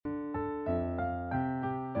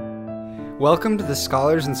Welcome to the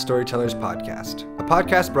Scholars and Storytellers podcast, a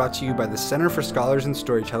podcast brought to you by the Center for Scholars and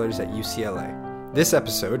Storytellers at UCLA. This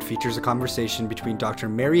episode features a conversation between Dr.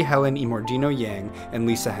 Mary Helen Immordino-Yang and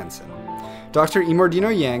Lisa Henson. Dr.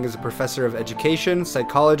 Immordino-Yang is a professor of education,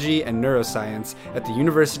 psychology, and neuroscience at the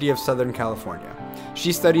University of Southern California.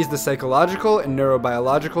 She studies the psychological and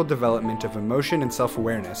neurobiological development of emotion and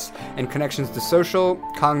self-awareness, and connections to social,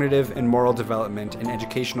 cognitive, and moral development in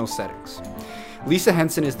educational settings. Lisa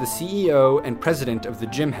Henson is the CEO and president of the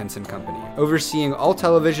Jim Henson Company, overseeing all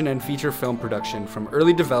television and feature film production from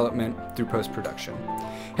early development through post-production.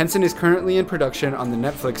 Henson is currently in production on the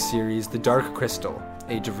Netflix series The Dark Crystal: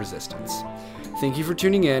 Age of Resistance. Thank you for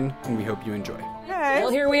tuning in, and we hope you enjoy. Hey. Well,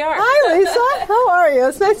 here we are. Hi, Lisa. How are you?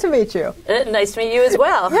 It's nice to meet you. Nice to meet you as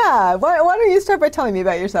well. Yeah. Why don't you start by telling me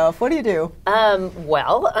about yourself? What do you do?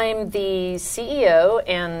 Well, I'm the CEO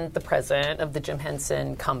and the president of the Jim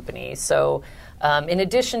Henson Company. So in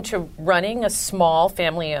addition to running a small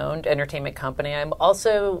family-owned entertainment company, I'm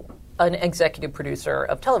also an executive producer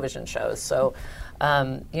of television shows. So,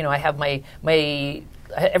 I have my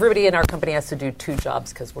everybody in our company has to do two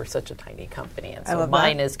jobs because we're such a tiny company. And so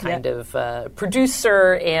mine is kind of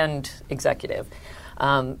producer and executive.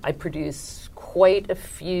 I produce quite a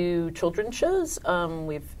few children's shows.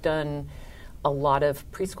 We've done a lot of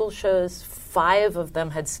preschool shows. 5 of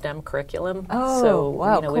them had STEM curriculum. Oh, so,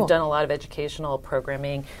 wow, cool. We've done a lot of educational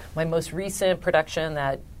programming. My most recent production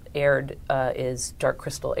that aired is Dark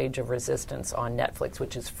Crystal: Age of Resistance on Netflix,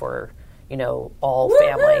 which is for all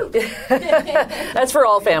family. That's for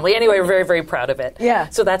all family. Anyway, we're very, very proud of it. Yeah.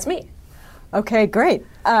 So that's me. Okay, great.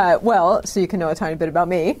 So you can know a tiny bit about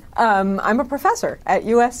me. I'm a professor at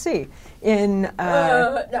USC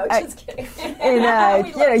just kidding.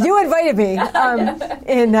 You invited me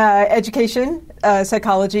in education,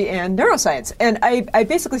 psychology, and neuroscience. And I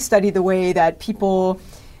basically study the way that people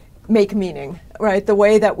make meaning, right? The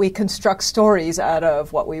way that we construct stories out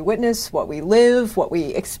of what we witness, what we live, what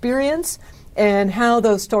we experience, and how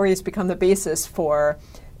those stories become the basis for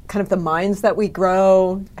kind of the minds that we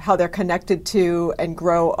grow, how they're connected to and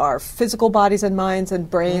grow our physical bodies and minds and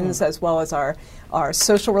brains, as well as our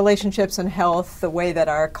social relationships and health, the way that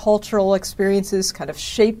our cultural experiences kind of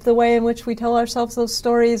shape the way in which we tell ourselves those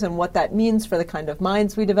stories and what that means for the kind of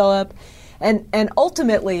minds we develop. And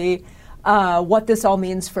ultimately, what this all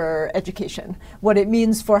means for education, what it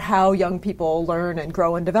means for how young people learn and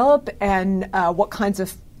grow and develop, and what kinds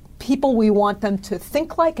of people we want them to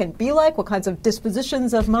think like and be like, what kinds of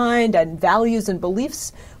dispositions of mind and values and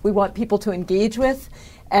beliefs we want people to engage with,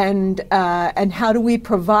 and how do we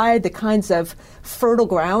provide the kinds of fertile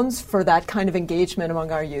grounds for that kind of engagement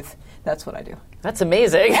among our youth. That's what I do. That's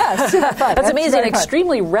amazing. Yeah, super fun. That's amazing.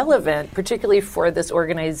 Extremely relevant, particularly for this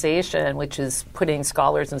organization, which is putting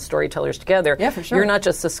scholars and storytellers together. Yeah, for sure. You're not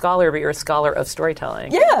just a scholar, but you're a scholar of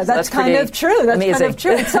storytelling. Yeah, that's kind of true. That's amazing. Kind of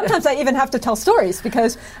true. And sometimes I even have to tell stories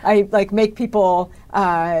because I make people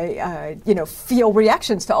feel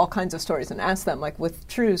reactions to all kinds of stories and ask them, with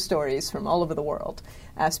true stories from all over the world.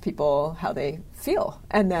 Ask people how they feel,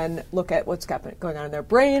 and then look at what's going on in their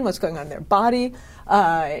brain, what's going on in their body,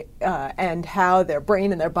 and how their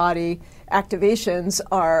brain and their body activations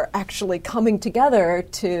are actually coming together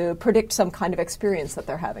to predict some kind of experience that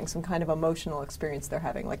they're having, some kind of emotional experience they're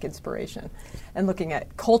having, like inspiration. And looking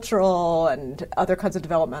at cultural and other kinds of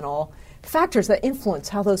developmental factors that influence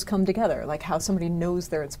how those come together, like how somebody knows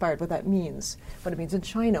they're inspired, what that means, what it means in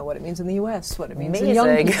China, what it means in the U.S., what it means in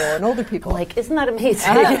young people and older people. Isn't that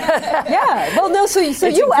amazing? Yeah. Well, no. So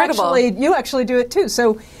you incredible. you actually do it too.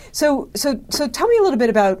 So tell me a little bit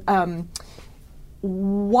about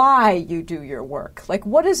why you do your work.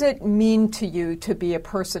 What does it mean to you to be a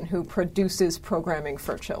person who produces programming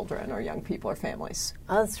for children or young people or families?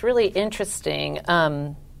 It's really interesting.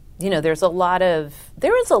 There is a lot of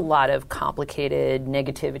complicated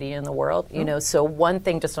negativity in the world. So one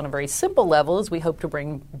thing, just on a very simple level, is we hope to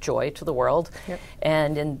bring joy to the world. Yep.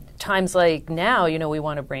 And in times like now, we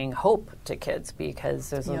want to bring hope to kids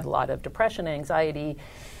because there's a lot of depression, anxiety,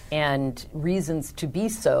 and reasons to be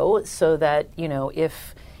so that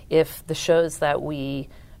if the shows that we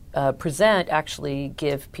present actually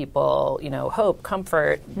give people, hope,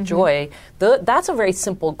 comfort, joy. That's a very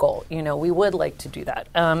simple goal. We would like to do that.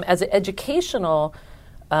 As an educational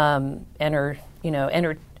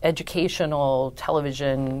educational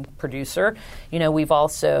television producer, we've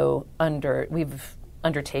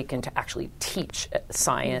undertaken to actually teach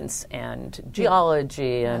science and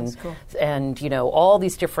geology and cool. and all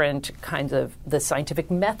these different kinds of the scientific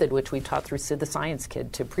method, which we taught through Sid the Science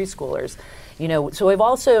Kid to preschoolers. So we've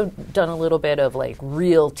also done a little bit of like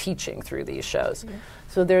real teaching through these shows. Yeah.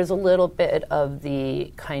 So there's a little bit of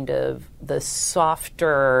the kind of the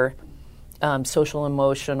softer social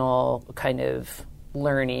emotional kind of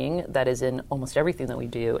learning that is in almost everything that we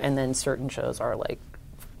do, and then certain shows are like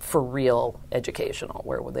for real educational,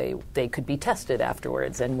 where they could be tested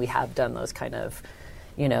afterwards, and we have done those kind of,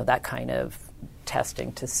 that kind of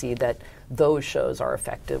testing to see that those shows are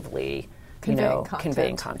effectively,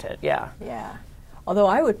 conveying content. Yeah. Yeah. Although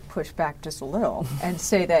I would push back just a little and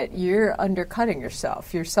say that you're undercutting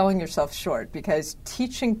yourself. You're selling yourself short, because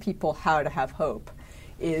teaching people how to have hope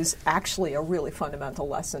is actually a really fundamental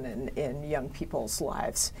lesson in young people's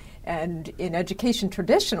lives. And in education,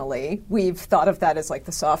 traditionally, we've thought of that as like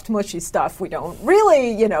the soft, mushy stuff we don't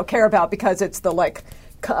really, care about, because it's the like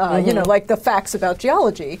the facts about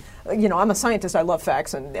geology. I'm a scientist. I love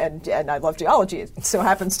facts, and I love geology. It so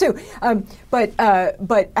happens too.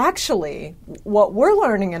 But actually, what we're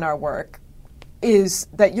learning in our work is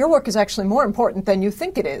that your work is actually more important than you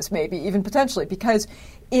think it is, maybe even potentially, because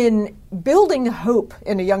in building hope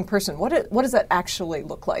in a young person, what does that actually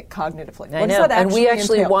look like cognitively? I know, and we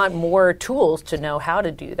actually want more tools to know how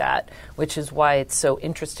to do that, which is why it's so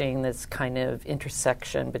interesting, this kind of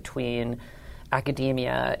intersection between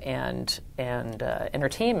academia and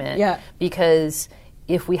entertainment. Yeah. Because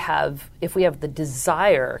if we have the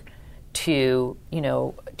desire to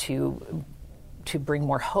bring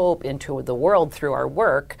more hope into the world through our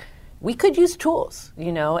work, we could use tools,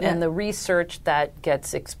 and the research that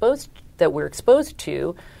we're exposed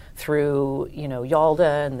to through,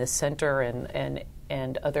 YALDA and this center and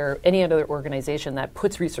any other organization that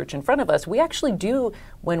puts research in front of us, we actually do,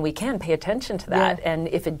 when we can, pay attention to that. Yeah. And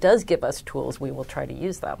if it does give us tools, we will try to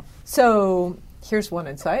use them. So here's one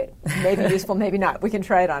insight, maybe useful, maybe not. We can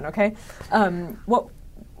try it on, okay?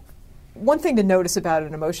 One thing to notice about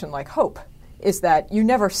an emotion like hope is that you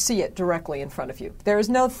never see it directly in front of you. There is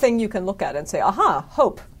no thing you can look at and say, aha,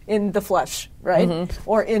 hope in the flesh, right? Mm-hmm.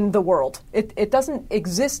 Or in the world. It doesn't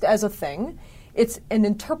exist as a thing. It's an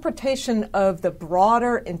interpretation of the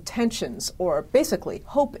broader intentions, or basically,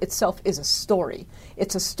 hope itself is a story.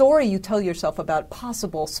 It's a story you tell yourself about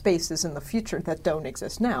possible spaces in the future that don't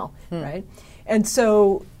exist now, right? And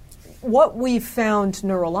so what we've found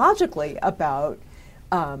neurologically about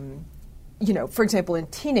for example, in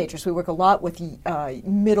teenagers, we work a lot with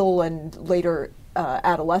middle and later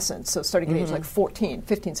adolescents, so starting at age like 14,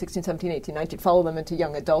 15, 16, 17, 18, 19, follow them into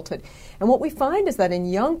young adulthood. And what we find is that in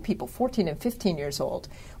young people, 14 and 15 years old,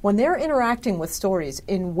 when they're interacting with stories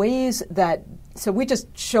in ways that, so we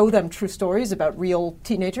just show them true stories about real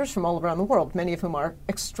teenagers from all around the world, many of whom are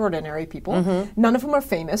extraordinary people. None of them are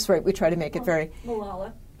famous, right? We try to make it very...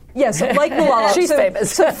 Malala. Yes, like Malala. She's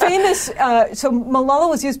famous. So Malala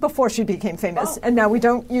was used before she became famous, and now we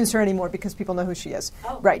don't use her anymore because people know who she is.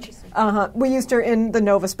 Oh, right. We used her in the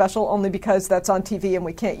Nova special only because that's on TV and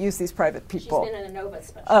we can't use these private people. She's been in a Nova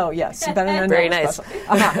special. Oh, yes, been in a Very Nova nice.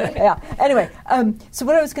 special. Yeah. Anyway, so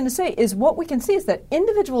what I was going to say is what we can see is that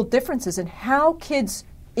individual differences in how kids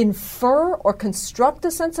infer or construct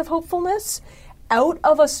a sense of hopefulness out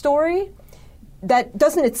of a story that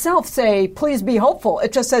doesn't itself say, please be hopeful.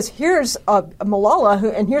 It just says, here's a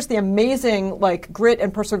Malala, and here's the amazing grit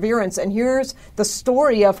and perseverance, and here's the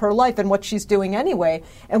story of her life and what she's doing anyway.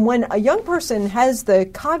 And when a young person has the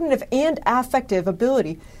cognitive and affective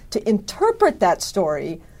ability to interpret that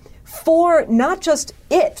story for not just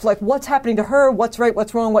it, like what's happening to her, what's right,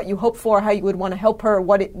 what's wrong, what you hope for, how you would want to help her,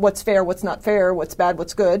 what's fair, what's not fair, what's bad,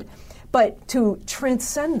 what's good, but to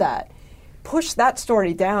transcend that, push that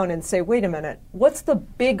story down and say, wait a minute, what's the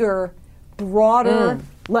bigger, broader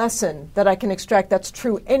lesson that I can extract that's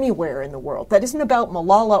true anywhere in the world? That isn't about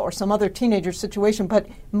Malala or some other teenager situation, but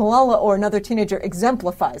Malala or another teenager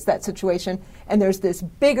exemplifies that situation, and there's this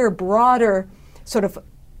bigger, broader sort of,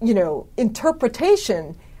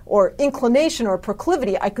 interpretation or inclination or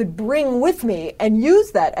proclivity I could bring with me and use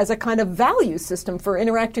that as a kind of value system for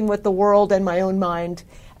interacting with the world and my own mind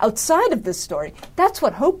outside of this story. That's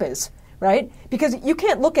what hope is. Right? Because you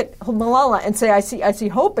can't look at Malala and say, I see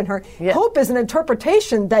hope in her. Yeah. Hope is an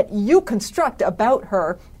interpretation that you construct about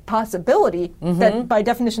her possibility that by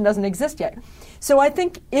definition doesn't exist yet. So I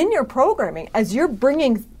think in your programming, as you're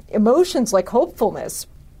bringing emotions like hopefulness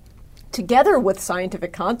together with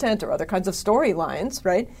scientific content or other kinds of storylines,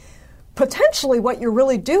 right? potentially what you're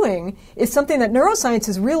really doing is something that neuroscience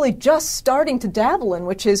is really just starting to dabble in,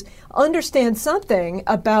 which is understand something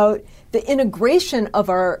about the integration of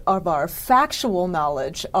our factual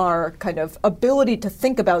knowledge, our kind of ability to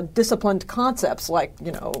think about disciplined concepts like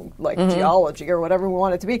geology or whatever we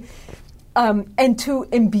want it to be, and to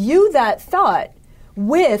imbue that thought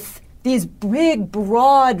with these big,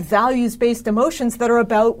 broad, values-based emotions that are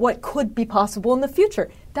about what could be possible in the future.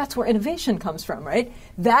 That's where innovation comes from, right?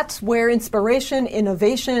 That's where inspiration,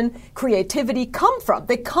 innovation, creativity come from.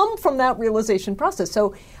 They come from that realization process.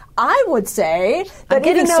 So I would say that I'm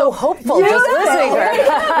getting so hopeful just listening to her.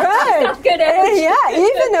 Right. Good energy. Yeah,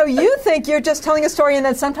 even though you think you're just telling a story and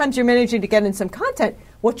then sometimes you're managing to get in some content,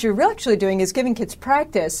 what you're actually doing is giving kids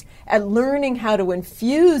practice at learning how to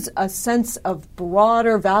infuse a sense of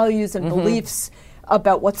broader values and beliefs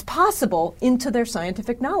about what's possible into their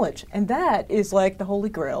scientific knowledge. And that is like the holy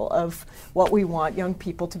grail of what we want young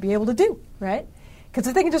people to be able to do, right? Because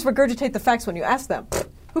if they can just regurgitate the facts when you ask them,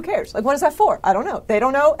 who cares? Like, what is that for? I don't know. They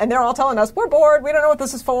don't know, and they're all telling us, we're bored, we don't know what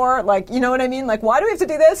this is for. Like, you know what I mean? Like, why do we have to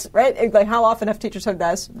do this, right? Like, how often have teachers heard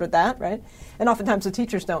that, right? And oftentimes the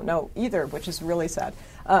teachers don't know either, which is really sad.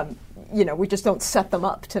 We just don't set them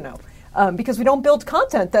up to know. Because we don't build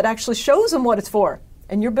content that actually shows them what it's for.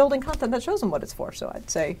 And you're building content that shows them what it's for. So I'd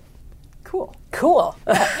say, cool. Cool.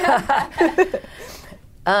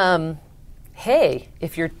 Hey,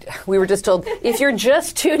 we were just told, if you're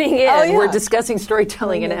just tuning in, we're discussing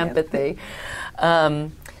storytelling and empathy.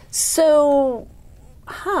 I'm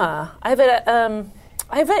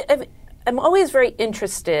always very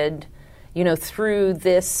interested, through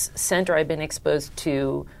this center I've been exposed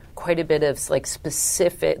to quite a bit of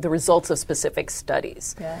the results of specific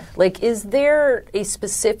studies. Yeah. Like, is there a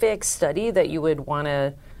specific study that you would want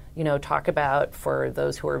to talk about for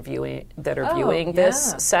those who are viewing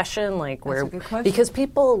this session, like that's a good question. Because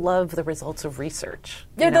people love the results of research.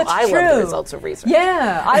 Yeah, that's I true. love the results of research.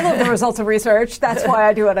 Yeah, I love the results of research. That's why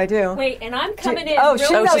I do what I do. Wait, and I'm coming in. Oh,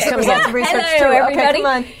 she knows she's the coming results in. of research Hello, too. everybody. Okay, come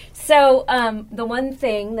on. So the one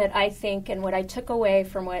thing that I think and what I took away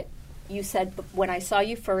from what you said when I saw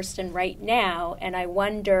you first and right now, and I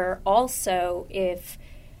wonder also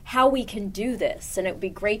how we can do this, and it would be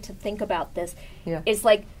great to think about this, is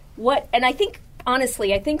like what, and I think,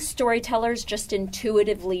 honestly, I think storytellers just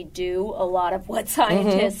intuitively do a lot of what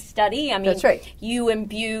scientists study. I mean, That's right. You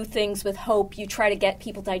imbue things with hope. You try to get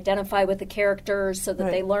people to identify with the characters so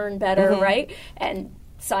that they learn better, right? And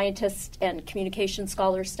scientists and communication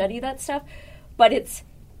scholars study that stuff. But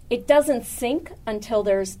it doesn't sink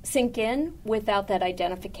in without that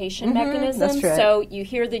identification mechanism. That's right. So you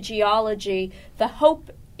hear the geology, the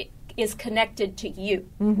hope is connected to you,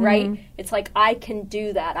 right? It's like, I can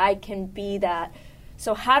do that, I can be that.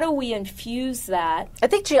 So how do we infuse that? I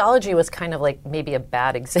think geology was kind of like maybe a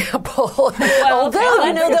bad example. Well,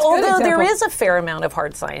 although there is a fair amount of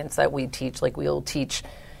hard science that we teach, like we'll teach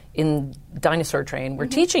in Dinosaur Train, we're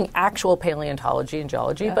teaching actual paleontology and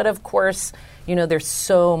geology, but of course, there's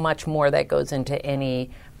so much more that goes into any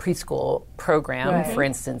preschool program. Right. For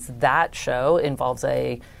instance, that show involves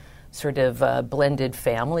a sort of blended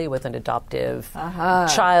family with an adoptive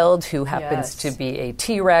child who happens to be a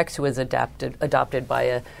T-Rex who is adopted by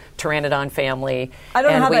a pteranodon family. I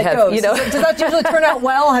don't know how that goes. Does that usually turn out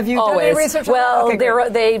well? Have you done any research on well, that?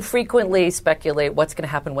 Okay, they frequently speculate what's going to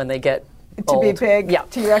happen when they get to old. be big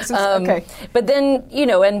T-Rexes? Okay. But then,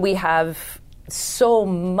 and we have so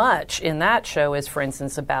much in that show is, for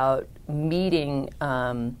instance, about meeting,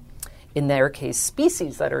 in their case,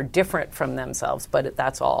 species that are different from themselves, but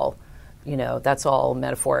that's all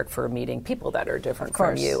metaphoric for meeting people that are different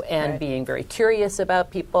from you, and being very curious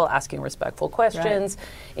about people, asking respectful questions,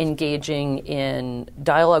 engaging in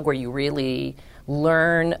dialogue where you really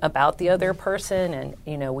learn about the other person. And,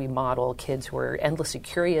 we model kids who are endlessly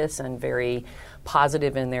curious and very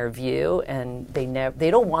positive in their view, and they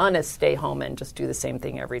don't want to stay home and just do the same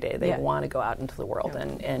thing every day. They want to go out into the world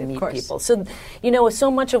and meet people. So,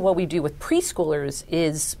 so much of what we do with preschoolers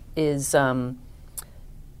is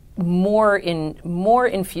more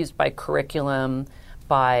infused by curriculum,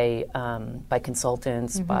 by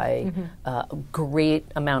consultants, by a great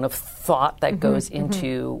amount of thought that goes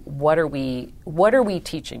into what are we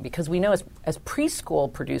teaching, because we know as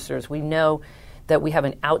preschool producers, we know that we have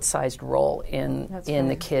an outsized role in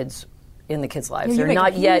the kids' lives. They're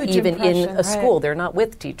not yet even in a school. They're not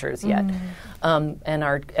with teachers yet. And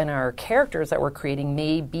our characters that we're creating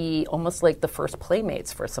may be almost like the first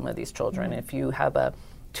playmates for some of these children. If you have a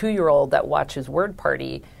 2-year-old that watches Word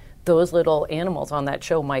Party, those little animals on that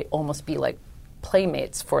show might almost be like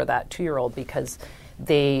playmates for that 2-year-old, because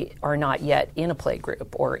they are not yet in a play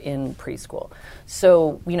group or in preschool.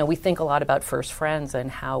 So, we think a lot about first friends and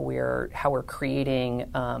how we're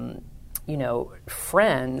creating,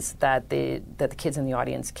 friends that the kids in the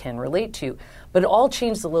audience can relate to. But it all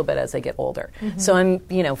changes a little bit as they get older. So I'm,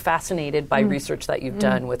 fascinated by research that you've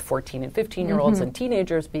done with 14 and 15-year-olds and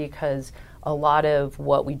teenagers, because a lot of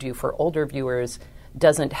what we do for older viewers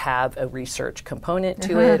doesn't have a research component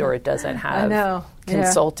to it, or it doesn't have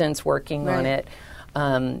consultants working on it.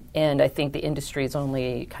 And I think the industry is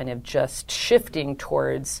only kind of just shifting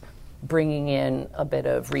towards bringing in a bit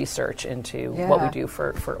of research into what we do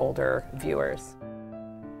for older viewers.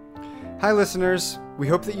 Hi, listeners. We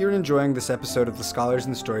hope that you're enjoying this episode of the Scholars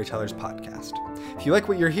and Storytellers podcast. If you like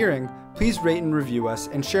what you're hearing, please rate and review us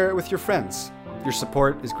and share it with your friends. Your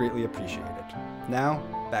support is greatly appreciated. Now,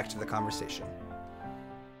 back to the conversation.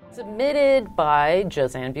 Submitted by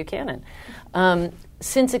Josanne Buchanan.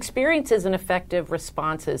 Since experiences and effective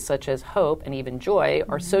responses such as hope and even joy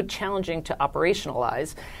are so challenging to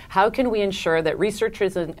operationalize, how can we ensure that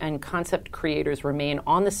researchers and concept creators remain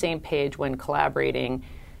on the same page when collaborating,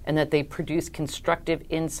 and that they produce constructive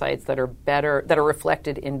insights that are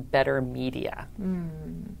reflected in better media?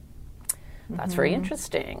 That's very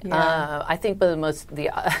interesting. I think the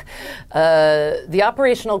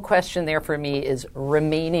operational question there for me is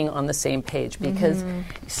remaining on the same page, because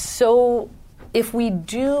if we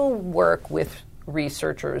do work with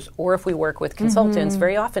researchers or if we work with consultants,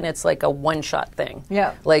 very often it's like a one-shot thing.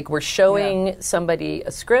 Like we're showing somebody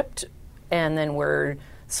a script, and then we're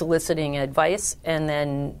soliciting advice, and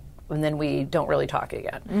then we don't really talk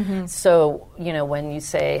again. So, when you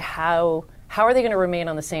say how are they going to remain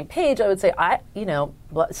on the same page, I would say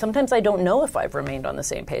sometimes I don't know if I've remained on the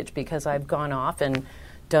same page, because I've gone off and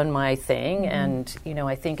done my thing. And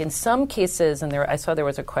I think in some cases, and I saw there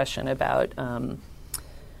was a question about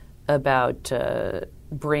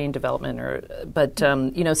brain development, but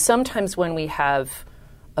sometimes when we have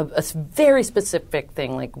a very specific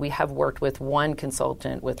thing, like we have worked with one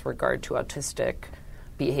consultant with regard to autistic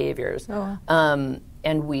behaviors,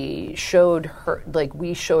 and we showed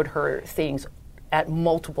her things at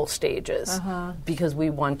multiple stages, because we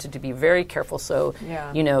wanted to be very careful. So,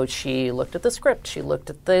 she looked at the script, she looked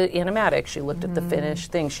at the animatic, she looked at the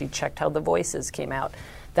finished thing, she checked how the voices came out.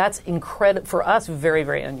 That's incredible for us, very,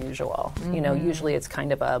 very unusual. Usually it's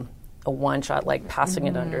kind of a one shot, like passing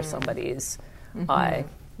it under somebody's eye.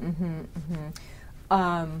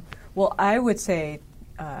 Well, I would say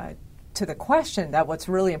to the question that what's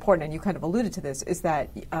really important, and you kind of alluded to this, is that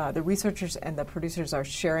the researchers and the producers are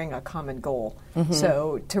sharing a common goal.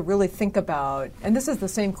 So to really think about, and this is the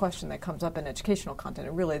same question that comes up in educational content,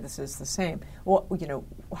 and really this is the same. Well,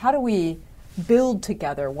 how do we build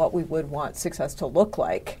together what we would want success to look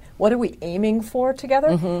like? What are we aiming for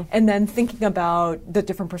together? And then thinking about the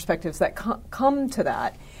different perspectives that come to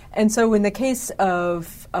that. And so in the case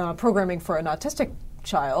of programming for an autistic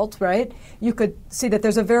child, right, you could see that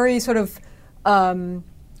there's a very sort of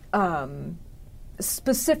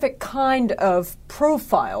specific kind of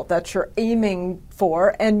profile that you're aiming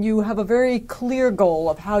for, and you have a very clear goal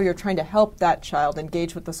of how you're trying to help that child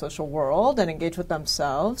engage with the social world and engage with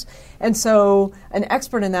themselves. And so an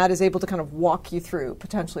expert in that is able to kind of walk you through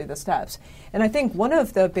potentially the steps. And I think one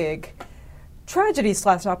of the big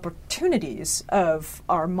tragedies/opportunities of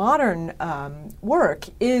our modern work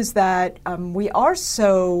is that we are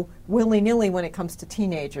so willy-nilly when it comes to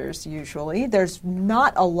teenagers, usually. There's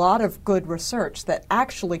not a lot of good research that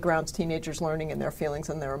actually grounds teenagers learning in their feelings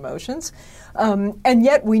and their emotions. And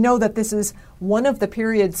yet we know that this is one of the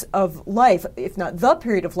periods of life, if not the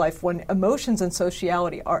period of life, when emotions and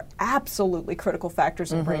sociality are absolutely critical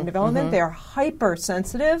factors in brain development. They are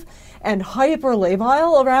hypersensitive and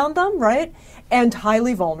hyper-labile around them, right? And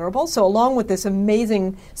highly vulnerable. So along with this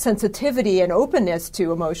amazing sensitivity and openness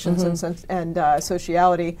to emotions and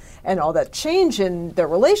sociality and all that change in their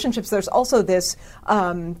relationships, there's also this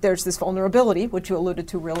vulnerability, which you alluded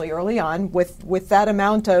to really early on. With that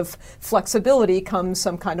amount of flexibility comes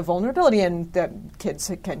some kind of vulnerability, and that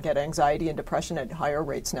kids can get anxiety and depression at higher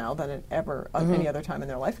rates now than at ever any other time in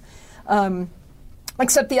their life.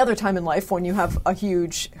 Except the other time in life when you have a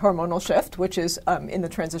huge hormonal shift, which is in the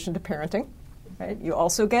transition to parenting. Right? You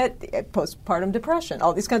also get postpartum depression.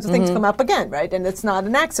 All these kinds of things come up again, right? And it's not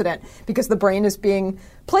an accident, because the brain is being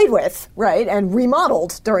played with, right, and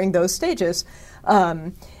remodeled during those stages.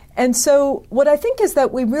 And so what I think is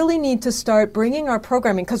that we really need to start bringing our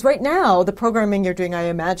programming, because right now the programming you're doing, I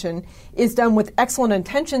imagine, is done with excellent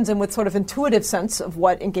intentions and with sort of intuitive sense of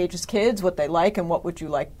what engages kids, what they like, and what would you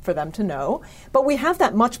like for them to know. But we have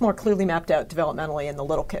that much more clearly mapped out developmentally in the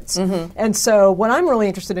little kids. And so what I'm really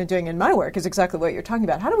interested in doing in my work is exactly what you're talking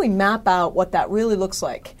about. How do we map out what that really looks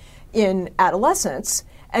like in adolescence?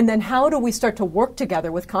 And then how do we start to work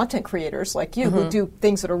together with content creators like you who do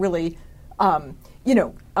things that are really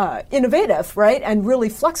innovative, right, and really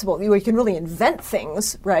flexible. We can really invent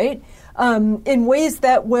things, right, in ways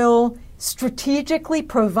that will strategically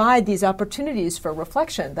provide these opportunities for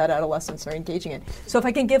reflection that adolescents are engaging in. So if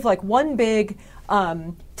I can give like one big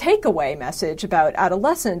takeaway message about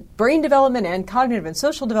adolescent brain development and cognitive and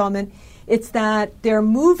social development, it's that they're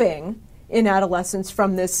moving in adolescence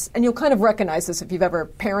from this, and you'll kind of recognize this if you've ever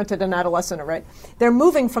parented an adolescent, right? They're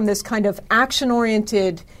moving from this kind of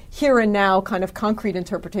action-oriented, here and now kind of concrete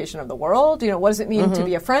interpretation of the world. What does it mean to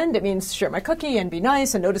be a friend? It means share my cookie and be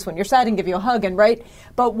nice and notice when you're sad and give you a hug, and right?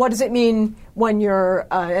 But what does it mean when you're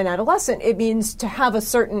an adolescent? It means to have a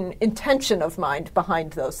certain intention of mind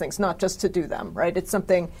behind those things, not just to do them, right? It's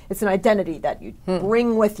an identity that you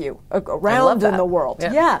bring with you around in the world.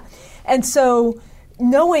 Yeah. And so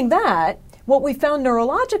knowing that, what we found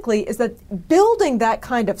neurologically is that building that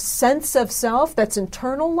kind of sense of self that's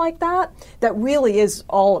internal like that really is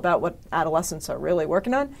all about what adolescents are really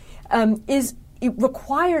working on, it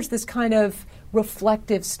requires this kind of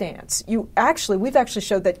reflective stance. We've actually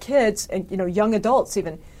showed that kids and young adults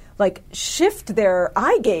even like shift their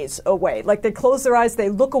eye gaze away. Like they close their eyes, they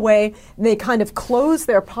look away, and they kind of close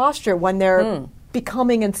their posture when they're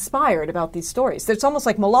becoming inspired about these stories. It's almost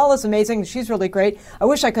like Malala's amazing, she's really great, I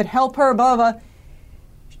wish I could help her, blah, blah.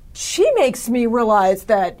 She makes me realize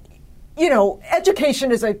that,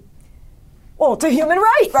 education is it's a human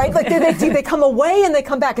right? Like they come away and they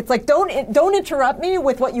come back. It's like, don't interrupt me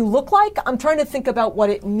with what you look like. I'm trying to think about what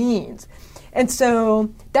it means. And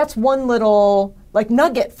so that's one little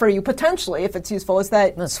nugget for you potentially, if it's useful, is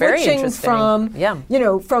that that's switching from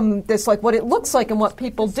from this what it looks like and what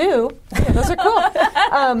people do. Yeah, those are cool.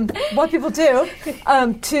 What people do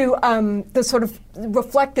to the sort of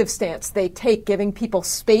reflective stance they take, giving people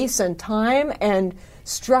space and time and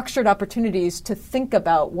structured opportunities to think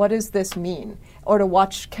about what does this mean, or to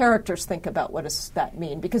watch characters think about what does that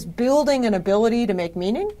mean, because building an ability to make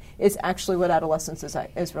meaning is actually what adolescence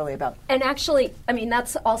is really about. And actually,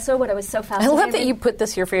 that's also what I was so fascinated. I love that you put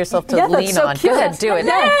this here for yourself to lean that's so on. Cute. Go ahead, do it.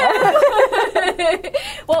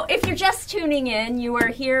 Well, if you're just tuning in, you are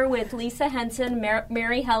here with Lisa Henson,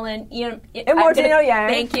 Mary Helen, Immordino-Yang.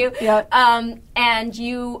 Thank you. Yep. And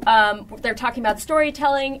you, they're talking about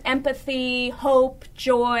storytelling, empathy, hope,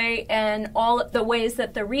 joy, and all the ways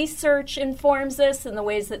that the research informs this and the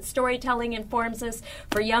ways that storytelling informs this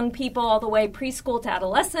for young people all the way preschool to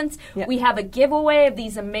adolescence. Yep. We have a giveaway of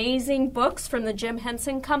these amazing books from the Jim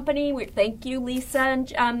Henson Company. Thank you, Lisa and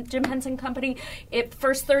Jim Henson Company.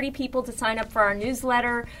 First 30 people to sign up for our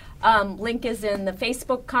newsletter. Link is in the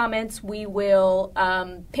Facebook comments. We will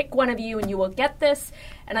pick one of you and you will get this.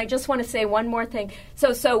 And I just want to say one more thing.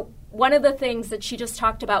 So one of the things that she just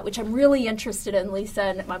talked about, which I'm really interested in, Lisa,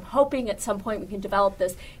 and I'm hoping at some point we can develop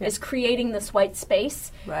this, is creating this white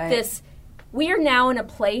space. Right. We are now in a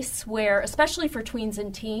place where, especially for tweens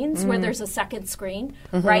and teens, where there's a second screen,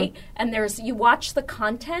 right? And you watch the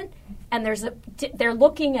content, and they're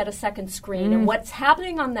looking at a second screen, and what's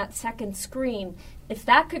happening on that second screen, if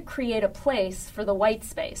that could create a place for the white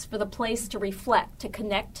space, for the place to reflect, to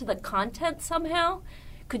connect to the content somehow,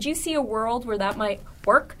 could you see a world where that might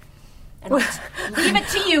work? And leave it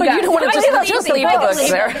to you guys. You don't want to just leave the books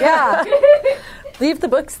there. Yeah. Leave the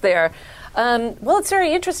books there. Well, it's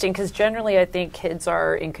very interesting because generally I think kids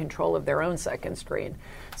are in control of their own second screen.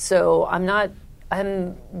 So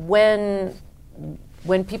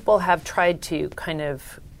when people have tried to kind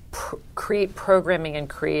of create programming and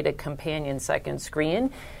create a companion second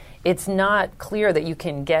screen, it's not clear that you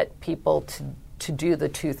can get people to do the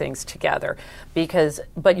two things together.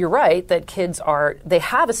 But you're right that kids they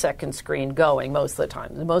have a second screen going most of the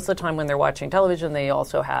time. Most of the time when they're watching television, they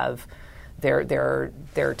also have they're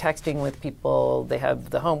texting with people, they have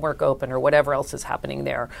the homework open or whatever else is happening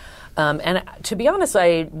there. And to be honest,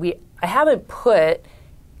 I haven't put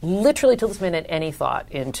literally till this minute any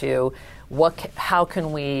thought into how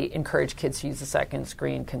can we encourage kids to use the second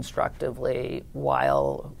screen constructively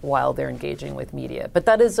while they're engaging with media. But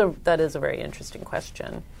that is a very interesting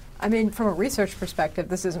question. From a research perspective,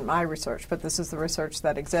 this isn't my research, but this is the research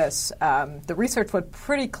that exists. The research would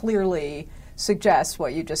pretty clearly suggest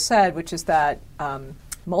what you just said, which is that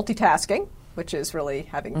multitasking, which is really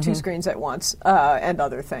having two screens at once and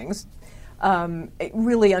other things, it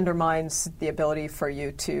really undermines the ability for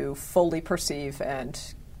you to fully perceive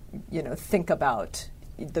and, think about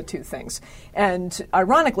the two things. And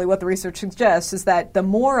ironically, what the research suggests is that the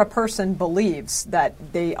more a person believes that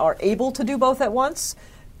they are able to do both at once,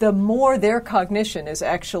 the more their cognition is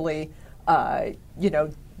actually,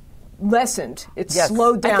 lessened. It's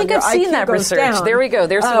slowed down. I think I've seen that research. Down, there we go.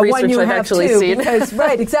 There's some research I've actually seen.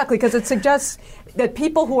 Right, exactly, because it suggests that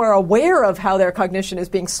people who are aware of how their cognition is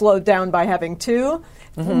being slowed down by having two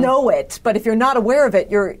know it. But if you're not aware of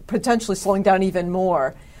it, you're potentially slowing down even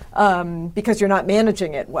more because you're not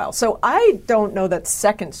managing it well. So I don't know that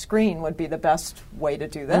second screen would be the best way to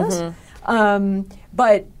do this.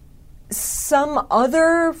 But some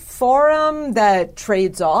other forum that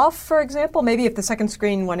trades off, for example, maybe if the second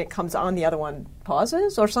screen, when it comes on, the other one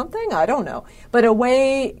pauses or something, I don't know. But a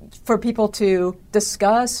way for people to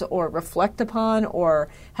discuss or reflect upon or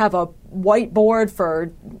have a whiteboard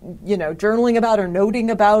for, journaling about or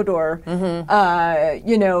noting about or,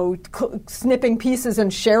 snipping pieces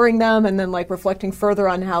and sharing them and then reflecting further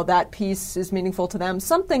on how that piece is meaningful to them,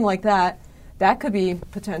 something like that. That could be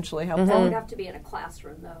potentially helpful. That would have to be in a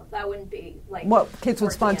classroom, though. That wouldn't be what kids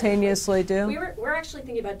would spontaneously do. We're actually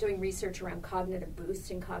thinking about doing research around cognitive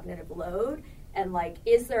boost and cognitive load, and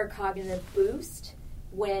is there a cognitive boost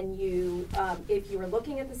when you, if you were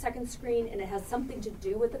looking at the second screen and it has something to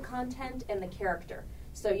do with the content and the character.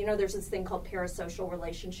 So there's this thing called parasocial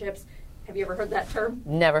relationships. Have you ever heard that term?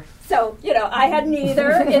 Never. So, I hadn't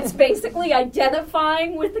either. It's basically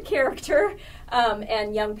identifying with the character.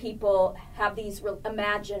 And young people have these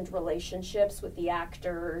imagined relationships with the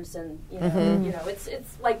actors, and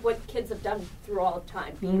it's like what kids have done through all of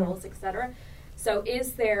time, Beatles, etc. So,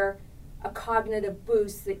 is there a cognitive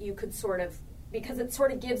boost that you could because it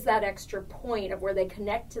sort of gives that extra point of where they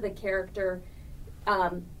connect to the character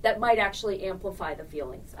that might actually amplify the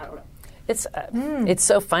feelings? I don't know. It's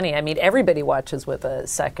so funny. I mean, everybody watches with a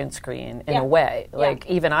second screen in a way.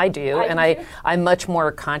 Even I do. I'm much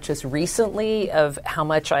more conscious recently of how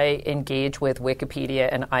much I engage with Wikipedia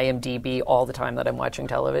and IMDb all the time that I'm watching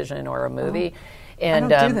television or a movie. And,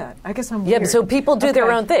 I don't do that. I guess I'm weird. Yeah, so people do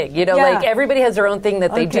their own thing. Everybody has their own thing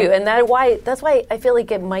that they do. And that's why I feel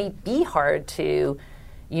like it might be hard to,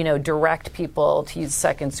 direct people to use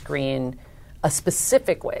second screen a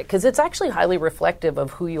specific way, because it's actually highly reflective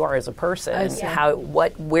of who you are as a person.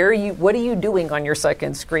 What are you doing on your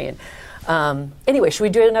second screen? Anyway, should we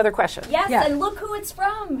do another question? Yes, and look who it's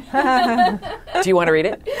from. Do you want to read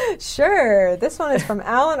it? Sure. This one is from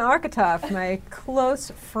Alan Arkatoff, my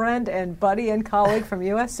close friend and buddy and colleague from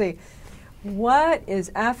USC. What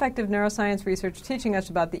is affective neuroscience research teaching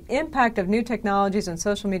us about the impact of new technologies and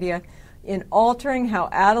social media in altering how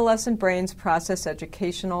adolescent brains process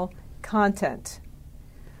educational content?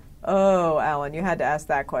 Oh, Alan, you had to ask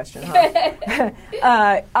that question,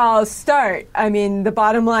 huh? I'll start. I mean, the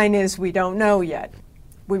bottom line is we don't know yet.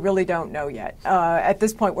 We really don't know yet. At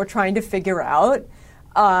this point, we're trying to figure out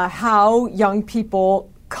how young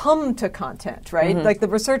people come to content, right? Like the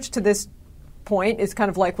research to this point is kind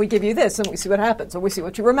of like we give you this and we see what happens, or we see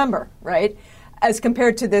what you remember, right? As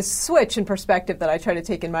compared to this switch in perspective that I try to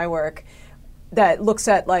take in my work, that looks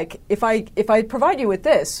at if I provide you with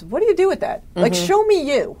this, what do you do with that? Show me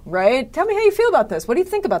you, right? Tell me how you feel about this. What do you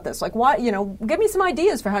think about this? Why? Give me some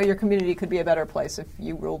ideas for how your community could be a better place if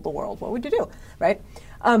you ruled the world. What would you do, right?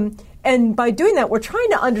 And by doing that, we're trying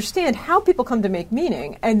to understand how people come to make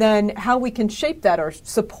meaning, and then how we can shape that or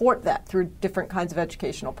support that through different kinds of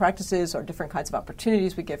educational practices or different kinds of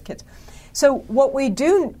opportunities we give kids. So what we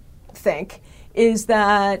do think is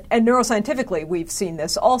that, and neuroscientifically we've seen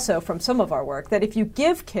this also from some of our work, that if you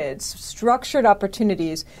give kids structured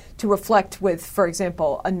opportunities to reflect with, for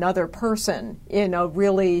example, another person in a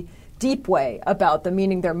really deep way about the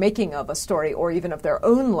meaning they're making of a story or even of their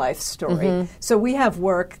own life story. So we have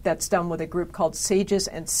work that's done with a group called Sages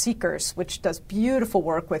and Seekers, which does beautiful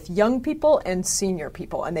work with young people and senior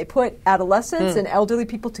people. And they put adolescents and elderly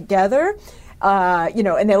people together,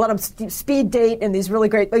 and they let them speed date in these really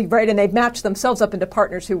great, right, and they match themselves up into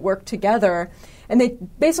partners who work together, and they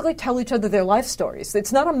basically tell each other their life stories.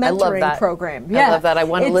 It's not a mentoring program. I love that. I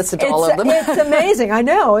want to listen to all of them. It's amazing, I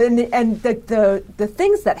know, and the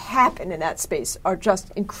things that happen in that space are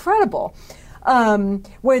just incredible.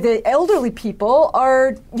 Where the elderly people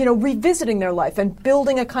are, revisiting their life and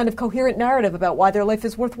building a kind of coherent narrative about why their life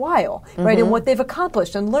is worthwhile, right, and what they've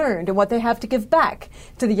accomplished and learned and what they have to give back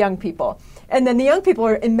to the young people. And then the young people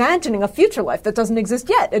are imagining a future life that doesn't exist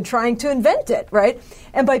yet and trying to invent it, right?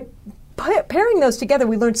 And by pairing those together,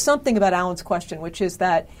 we learned something about Alan's question, which is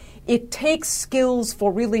that it takes skills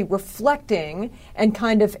for really reflecting and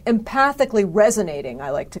kind of empathically resonating,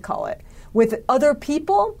 I like to call it, with other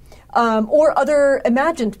people or other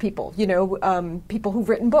imagined people, people who've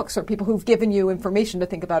written books or people who've given you information to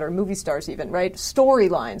think about, or movie stars even, right?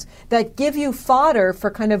 Storylines that give you fodder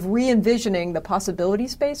for kind of re-envisioning the possibility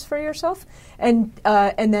space for yourself and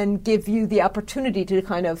then give you the opportunity to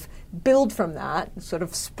kind of build from that, sort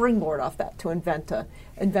of springboard off that to invent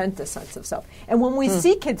a sense of self. And when we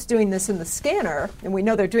see kids doing this in the scanner, and we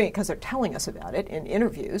know they're doing it because they're telling us about it in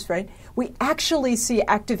interviews, right? We actually see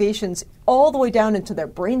activations all the way down into their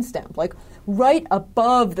brainstem, like right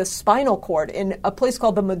above the spinal cord in a place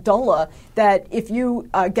called the medulla, that if you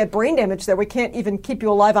get brain damage there, we can't even keep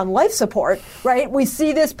you alive on life support, right? We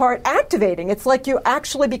see this part activating. It's like you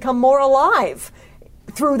actually become more alive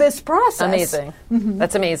through this process. Amazing. Mm-hmm.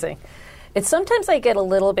 That's amazing. It's sometimes I get a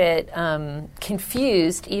little bit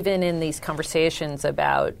confused, even in these conversations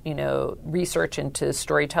about, research into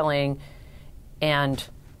storytelling and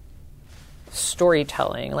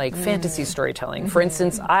storytelling, like fantasy storytelling. For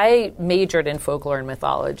instance, I majored in folklore and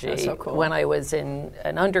mythology when I was in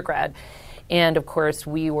an undergrad. And of course,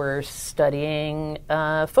 we were studying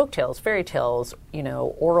folktales, fairy tales,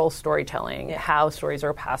 oral storytelling, how stories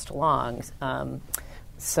are passed along,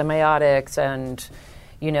 semiotics, and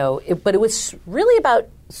but it was really about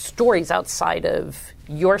stories outside of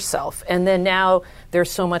yourself. And then now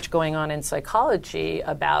there's so much going on in psychology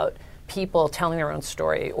about people telling their own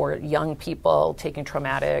story, or young people taking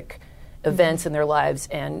traumatic events in their lives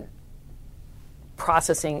and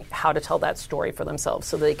processing how to tell that story for themselves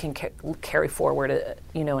so they can carry forward,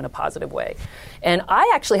 in a positive way. And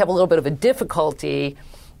I actually have a little bit of a difficulty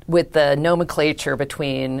with the nomenclature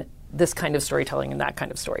between this kind of storytelling and that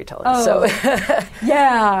kind of storytelling. Oh, so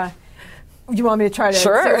yeah. You want me to try to say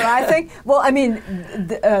what I think? Well, I mean,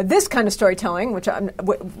 this kind of storytelling, which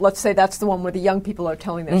let's say that's the one where the young people are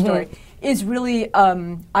telling their story, is really,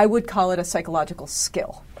 I would call it a psychological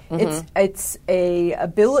skill. It's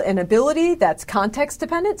an ability that's context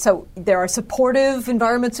dependent. So there are supportive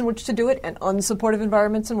environments in which to do it and unsupportive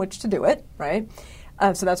environments in which to do it, right?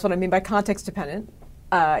 So that's what I mean by context dependent.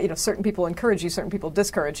 Certain people encourage you, certain people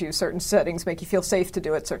discourage you, certain settings make you feel safe to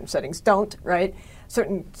do it, certain settings don't, right?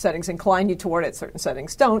 Certain settings incline you toward it, certain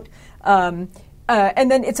settings don't. And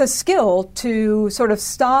then it's a skill to sort of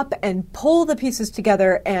stop and pull the pieces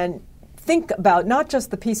together and think about not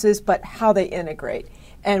just the pieces, but how they integrate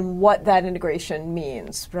and what that integration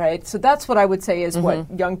means, right? So that's what I would say is what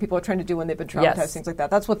young people are trying to do when they've been traumatized, things like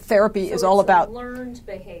that. That's what therapy is all about. It's a learned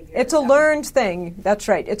behavior. It's a learned thing. That's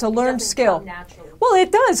right. It's a learned skill. Come naturally. Well,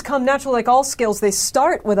 it does come naturally, like all skills. They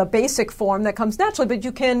start with a basic form that comes naturally, but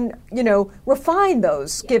you can, refine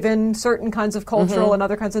those given certain kinds of cultural and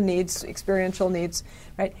other kinds of needs, experiential needs,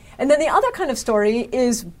 right? And then the other kind of story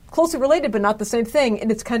is closely related, but not the same thing,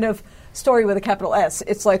 and it's kind of story with a capital S.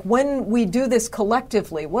 It's like when we do this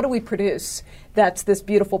collectively, what do we produce? That's this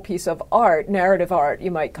beautiful piece of art, narrative art,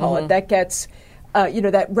 you might call it, that gets,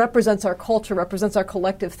 that represents our culture, represents our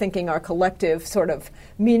collective thinking, our collective sort of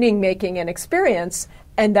meaning-making and experience,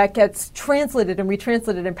 and that gets translated and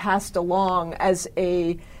retranslated and passed along as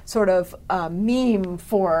a sort of meme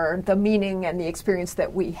for the meaning and the experience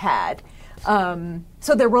that we had.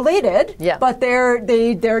 So they're related, but they're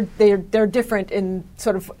different in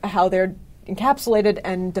sort of how they're encapsulated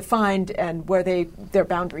and defined and where their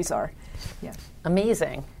boundaries are. Yeah.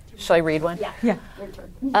 Amazing. Shall I read one? Yeah. Your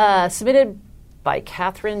turn. Submitted by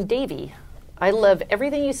Catherine Davey. I love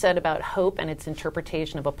everything you said about hope and its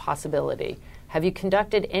interpretation of a possibility. Have you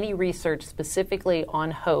conducted any research specifically on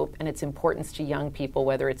hope and its importance to young people,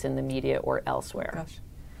 whether it's in the media or elsewhere?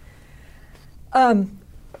 Gosh.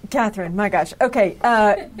 Catherine, my gosh. Okay.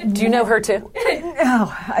 Do you know her too?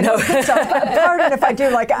 No, I don't think so. Pardon if I do.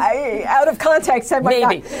 Out of context, I might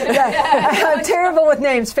maybe. I'm terrible with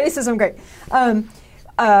names. Faces, I'm great.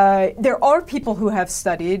 There are people who have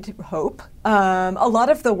studied hope. A lot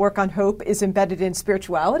of the work on hope is embedded in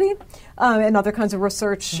spirituality and other kinds of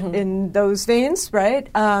research in those veins, right?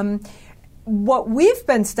 What we've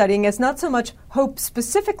been studying is not so much hope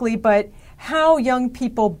specifically, but how young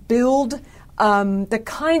people build the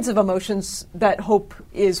kinds of emotions that hope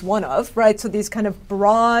is one of, right? So these kind of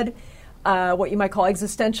broad, what you might call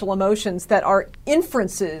existential emotions that are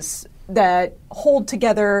inferences that hold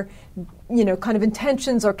together, kind of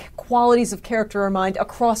intentions or qualities of character or mind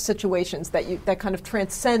across situations that kind of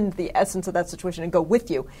transcend the essence of that situation and go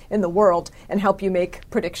with you in the world and help you make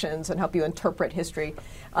predictions and help you interpret history,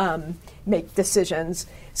 make decisions.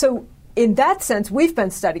 So in that sense, we've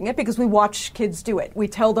been studying it because we watch kids do it. We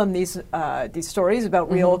tell them these stories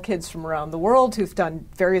about real kids from around the world who've done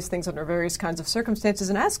various things under various kinds of circumstances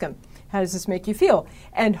and ask them, how does this make you feel?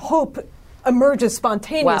 And hope emerges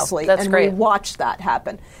spontaneously, Wow, that's and great. we watch that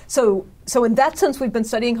happen. So in that sense, we've been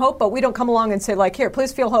studying hope, but we don't come along and say, like, here,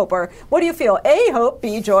 please feel hope, or what do you feel? A, hope,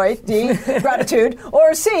 B, joy, D, gratitude,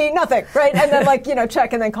 or C, nothing, right? And then, like,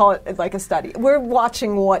 check and then call it like a study. We're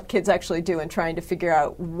watching what kids actually do and trying to figure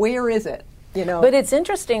out where is it, But it's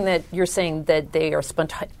interesting that you're saying that they are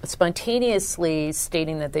spontaneously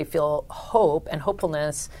stating that they feel hope and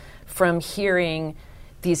hopefulness from hearing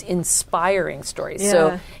these inspiring stories. Yeah.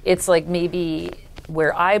 So it's like maybe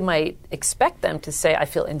where I might expect them to say, I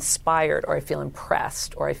feel inspired, or I feel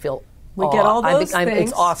impressed, or I feel We get all those things.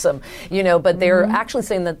 It's awesome, but they're actually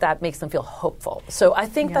saying that makes them feel hopeful. So I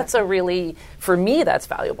think that's a really, for me, that's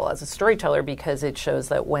valuable as a storyteller, because it shows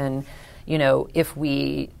that when, if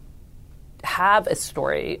we have a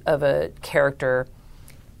story of a character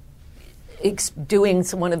doing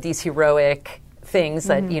one of these heroic things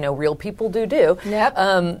that real people do.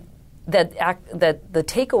 Yep. That the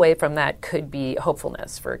takeaway from that could be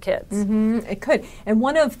hopefulness for kids. It could. And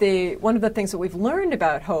one of the things that we've learned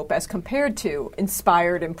about hope, as compared to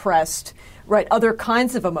inspired, impressed, right, other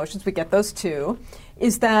kinds of emotions, we get those too,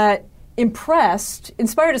 is that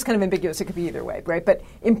inspired is kind of ambiguous. It could be either way, right? But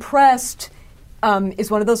impressed is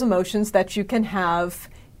one of those emotions that you can have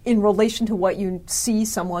in relation to what you see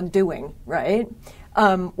someone doing, right?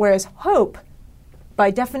 Whereas hope, by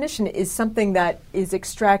definition, is something that is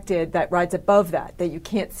extracted, that rides above that you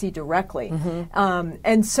can't see directly.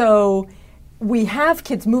 And so we have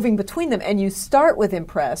kids moving between them, and you start with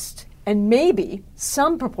impressed, and maybe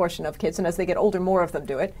some proportion of kids, and as they get older, more of them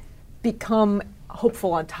do it, become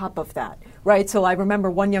hopeful on top of that, right? So I remember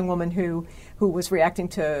one young woman who was reacting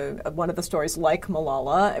to one of the stories like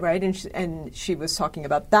Malala, right? And she was talking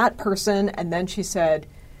about that person, and then she said,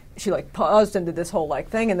 she paused and did this whole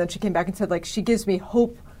thing, and then she came back and said, she gives me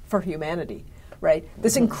hope for humanity, right?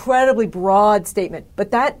 This incredibly broad statement,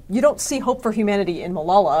 but that you don't see hope for humanity in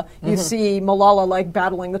Malala. You see Malala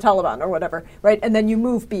battling the Taliban or whatever, right? And then you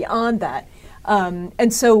move beyond that.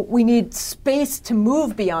 And so we need space to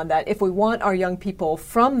move beyond that if we want our young people,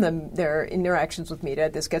 from their interactions with media,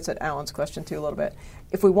 this gets at Alan's question too a little bit,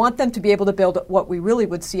 if we want them to be able to build what we really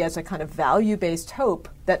would see as a kind of value-based hope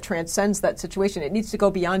that transcends that situation, it needs to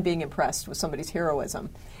go beyond being impressed with somebody's heroism.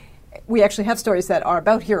 We actually have stories that are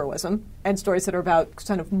about heroism and stories that are about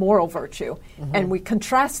kind of moral virtue, and we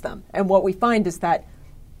contrast them. And what we find is that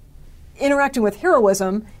interacting with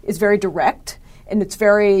heroism is very direct, and it's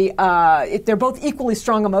very, they're both equally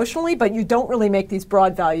strong emotionally, but you don't really make these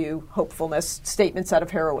broad value hopefulness statements out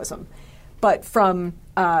of heroism. But from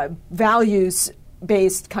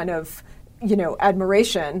values-based kind of,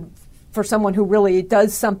 admiration for someone who really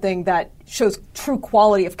does something that shows true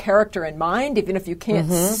quality of character and mind, even if you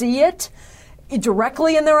can't see it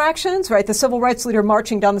directly in their actions, right? The civil rights leader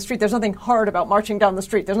marching down the street, there's nothing hard about marching down the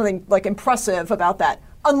street. There's nothing impressive about that,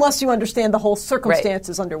 unless you understand the whole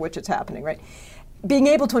circumstances under which it's happening, right? Being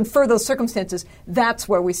able to infer those circumstances, that's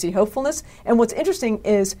where we see hopefulness. And what's interesting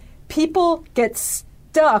is people get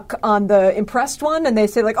stuck on the impressed one, and they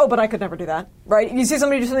say oh, but I could never do that, right? You see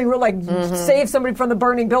somebody do something real, save somebody from the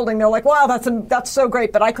burning building, they're like, wow, that's so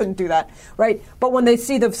great, but I couldn't do that, right? But when they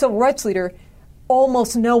see the civil rights leader,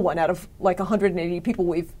 almost no one out of 180 people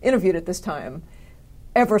we've interviewed at this time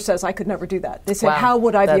ever says, I could never do that. They say, wow, how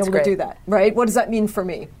would I be able great. to do that, right? What does that mean for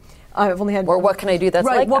me? I've only had, or what can I do that's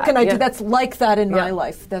right, like what that? can I do that's like that in my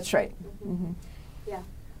life? That's right. Yeah.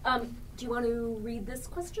 Do you want to read this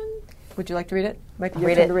question? Would you like to read it? Might be your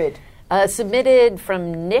Read turn it. to read. Submitted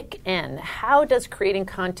from Nick N. How does creating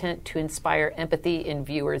content to inspire empathy in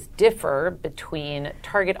viewers differ between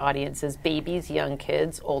target audiences, babies, young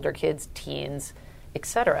kids, older kids, teens,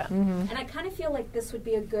 etc.? And I kind of feel like this would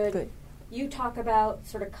be a good. You talk about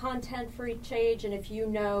sort of content for each age, and if you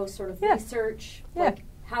know sort of research,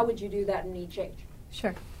 how would you do that in each age?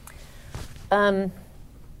 Sure.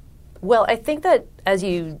 Well, I think that as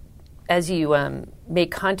you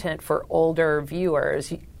make content for older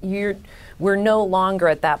viewers, we're no longer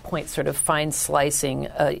at that point sort of fine slicing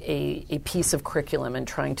a piece of curriculum and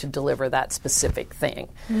trying to deliver that specific thing.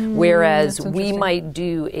 Whereas we might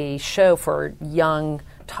do a show for young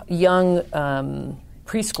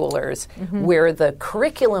preschoolers where the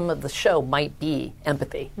curriculum of the show might be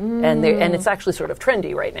empathy. And it's actually sort of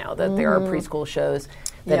trendy right now that there are preschool shows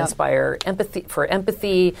that inspire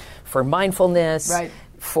empathy, for mindfulness,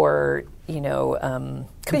 for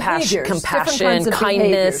compassion,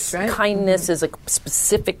 kindness. Right? Kindness is a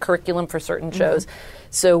specific curriculum for certain shows.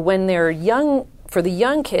 So when they're young for the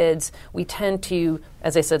young kids, we tend to,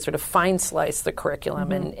 as I said, sort of fine slice the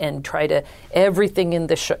curriculum and try to, everything in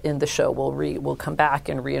the show will come back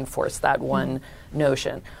and reinforce that one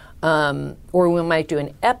notion. Or we might do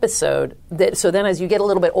an episode so then as you get a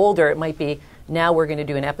little bit older, it might be, now we're going to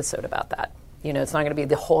do an episode about that. It's not going to be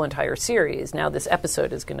the whole entire series. Now this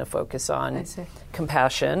episode is going to focus on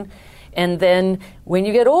compassion. And then when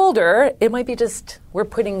you get older, it might be just we're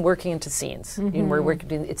working into scenes.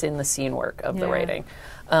 It's in the scene work of the writing.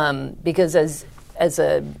 Because as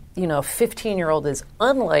a 15-year-old is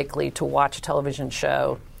unlikely to watch a television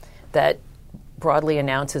show that broadly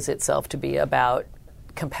announces itself to be about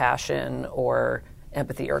compassion or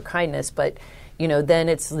empathy or kindness, but then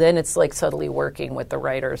it's like subtly working with the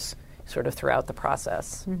writers sort of throughout the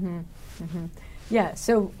process. Yeah,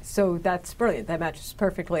 so that's brilliant. That matches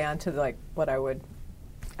perfectly onto what I would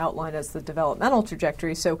outline as the developmental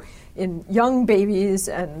trajectory. So in young babies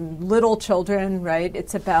and little children, right,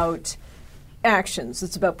 it's about actions.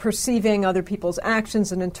 It's about perceiving other people's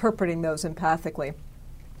actions and interpreting those empathically.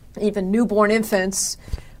 Even newborn infants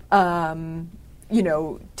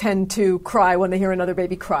tend to cry when they hear another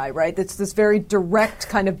baby cry, right? It's this very direct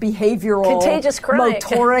kind of behavioral, contagious crying.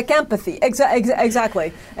 Motoric empathy.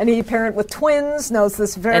 Exactly. Any parent with twins knows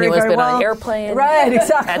this very, Anyone's very been well. on an airplane. Right,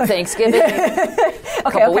 exactly. At Thanksgiving.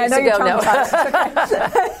 Okay, I know you're traumatized.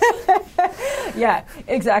 Yeah,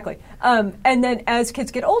 exactly. And then as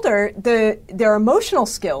kids get older, their emotional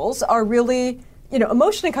skills are really,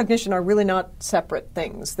 emotion and cognition are really not separate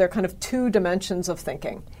things. They're kind of two dimensions of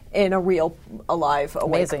thinking in a real, alive,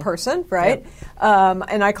 awake person, right? Yep.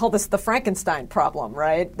 And I call this the Frankenstein problem,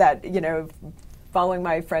 right? That, following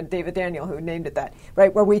my friend David Daniel, who named it that,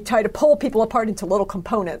 right? Where we try to pull people apart into little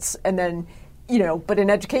components and then, but in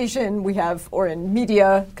education or in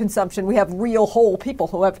media consumption, we have real whole people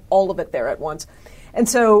who have all of it there at once. And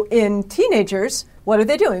so in teenagers, what are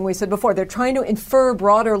they doing? We said before, they're trying to infer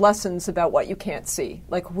broader lessons about what you can't see.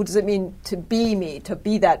 Like, what does it mean to be me, to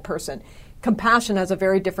be that person? Compassion has a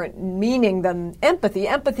very different meaning than empathy.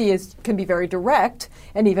 Empathy can be very direct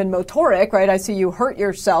and even motoric, right? I see you hurt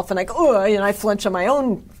yourself and I flinch on my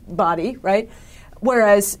own body, right?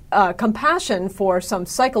 Whereas compassion for some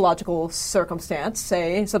psychological circumstance,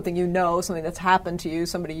 say something something that's happened to you,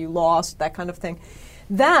 somebody you lost, that kind of thing,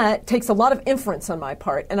 that takes a lot of inference on my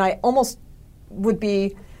part. And I almost would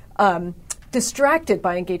be distracted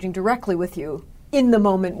by engaging directly with you in the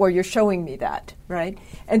moment where you're showing me that, right?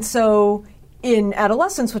 And so in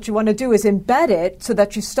adolescence, what you want to do is embed it so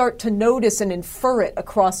that you start to notice and infer it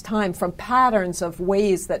across time from patterns of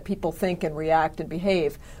ways that people think and react and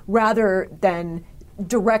behave, rather than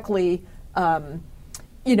directly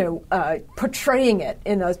portraying it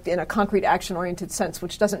in a concrete action-oriented sense,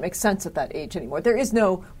 which doesn't make sense at that age anymore. There is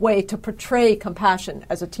no way to portray compassion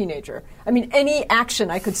as a teenager. I mean, any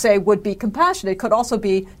action I could say would be compassionate. It could also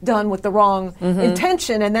be done with the wrong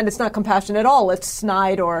intention, and then it's not compassion at all. It's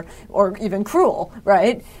snide or even cruel,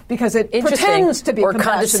 right? Because it pretends to be or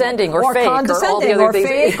compassionate. Condescending or fake Condescending or all the other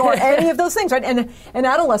things. Fake or any of those things, right? And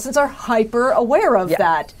adolescents are hyper aware of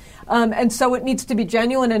that. And so it needs to be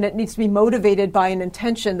genuine and it needs to be motivated by an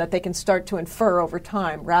intention that they can start to infer over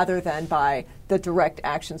time rather than by the direct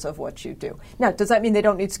actions of what you do. Now, does that mean they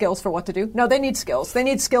don't need skills for what to do? No, they need skills. They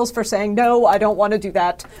need skills for saying, no, I don't want to do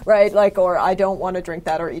that, right? Or I don't want to drink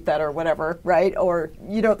that or eat that or whatever, right? Or,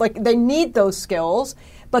 they need those skills,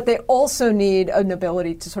 but they also need an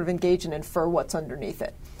ability to sort of engage and infer what's underneath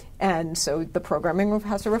it. And so the programming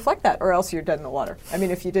has to reflect that, or else you're dead in the water. I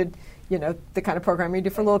mean, if you did the kind of programming you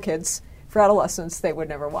do for little kids, for adolescents, they would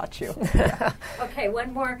never watch you. Yeah. Okay,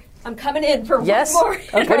 one more. I'm coming in for one more. Okay.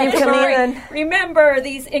 What are you coming in? Remember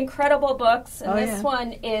these incredible books, and this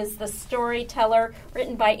one is The Storyteller,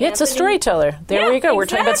 written by Anthony. It's a storyteller. There we go. We're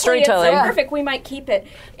talking about storytelling. It's perfect. We might keep it.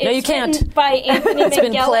 It's no, you can't. Written by Anthony It's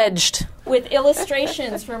been pledged. With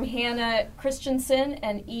illustrations from Hannah Christensen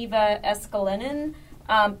and Eva Escalinen.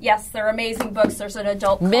 Yes, they're amazing books. There's an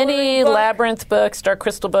adult mini book. Labyrinth books, Dark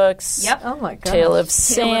Crystal books. Yep. Oh my God. Tale of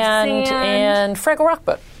Sand and Fraggle Rock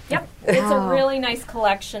book. Yep. It's a really nice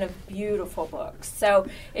collection of beautiful books. So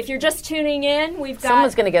if you're just tuning in, we've got...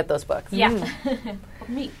 Someone's going to get those books. Yeah.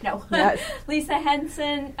 Me. No. Yes. Lisa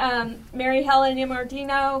Henson, Mary Helen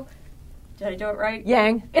Immordino. Did I do it right?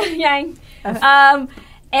 Yang. Yang. I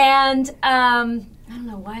don't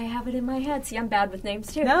know why I have it in my head. See, I'm bad with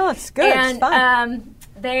names, too. No, it's good. And, it's fun.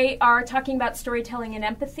 they are talking about storytelling and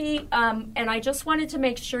empathy. And I just wanted to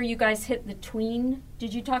make sure you guys hit the tween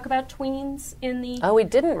Did you talk about tweens in the... Oh, we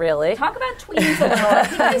didn't really. Talk about tweens a little. I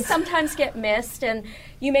think they sometimes get missed, and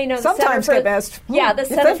you may know the sometimes Center for... get missed. Yeah, the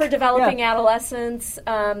Center for Developing Adolescence.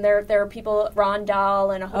 There are people, Ron Dahl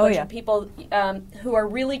and a whole bunch of people who are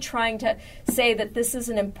really trying to say that this is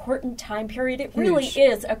an important time period. It really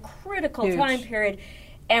is a critical time period,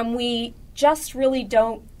 and we just really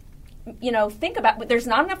don't think about, there's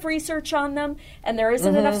not enough research on them, and there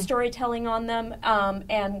isn't enough storytelling on them,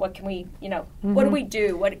 and what can we, what do we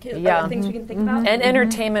do? What are things we can think about? And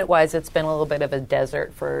entertainment-wise, it's been a little bit of a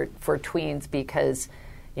desert for tweens because,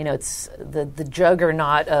 it's the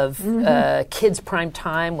juggernaut of kids' prime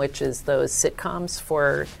time, which is those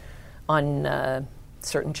sitcoms on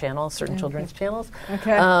certain channels, certain children's channels.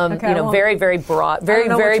 Very, very broad, very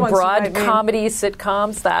broad comedy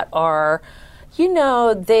sitcoms that are...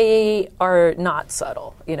 they are not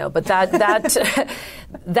subtle, but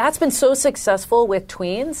that's been so successful with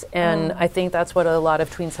tweens, and I think that's what a lot of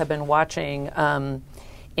tweens have been watching.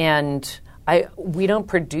 And we don't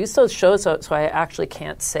produce those shows, so I actually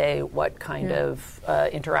can't say what kind of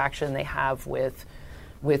interaction they have with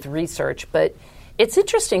research. But it's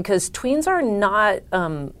interesting because tweens are not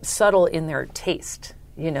subtle in their taste.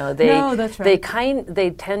 No, that's right. They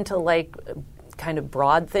tend to like kind of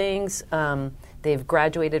broad things. They've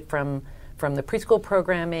graduated from the preschool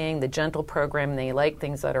programming, the gentle programming. They like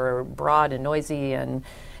things that are broad and noisy, and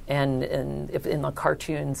if in the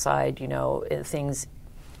cartoon side, things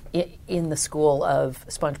in the school of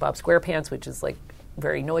SpongeBob SquarePants, which is like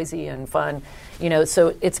very noisy and fun.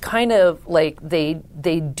 So it's kind of like they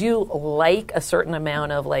do like a certain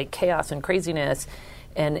amount of like chaos and craziness,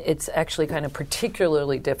 and it's actually kind of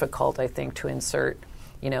particularly difficult, I think, to insert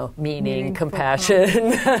meaning,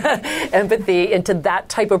 compassion, empathy into that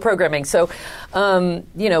type of programming. So,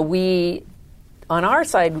 we, on our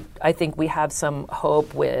side, I think we have some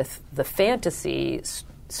hope with the fantasy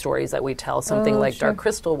stories that we tell, something like Dark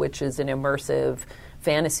Crystal, which is an immersive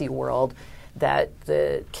fantasy world that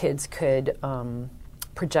the kids could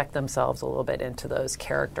project themselves a little bit into those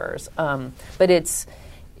characters. But it's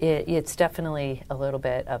definitely a little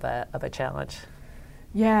bit of a challenge.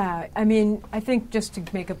 Yeah, I think just to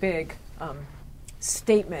make a big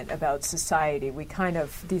statement about society,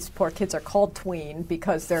 these poor kids are called tween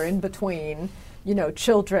because they're in between,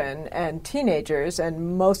 children and teenagers,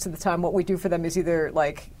 and most of the time what we do for them is either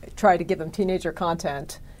try to give them teenager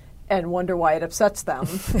content and wonder why it upsets them,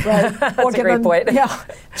 right? That's or give a great them,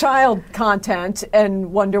 point. Child content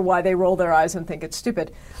and wonder why they roll their eyes and think it's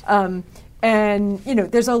stupid. And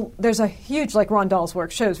there's a huge, like Ron Dahl's work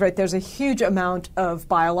shows, right? There's a huge amount of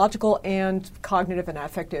biological and cognitive and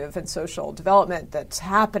affective and social development that's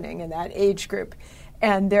happening in that age group,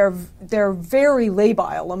 and they're very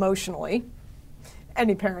labile emotionally.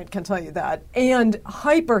 Any parent can tell you that, and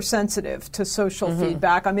hypersensitive to social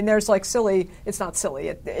feedback. There's silly. It's not silly.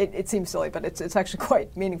 It seems silly, but it's actually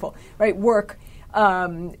quite meaningful, right? Work.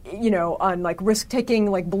 On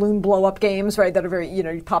risk-taking, balloon blow-up games, right? That are very,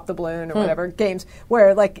 you pop the balloon or whatever games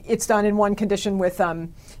where it's done in one condition with, a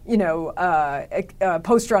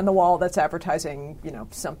poster on the wall that's advertising,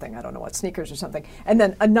 something, I don't know what, sneakers or something, and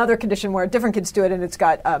then another condition where different kids do it and it's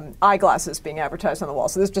got eyeglasses being advertised on the wall.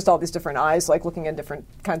 So there's just all these different eyes, looking in different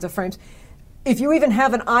kinds of frames. If you even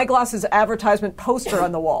have an eyeglasses advertisement poster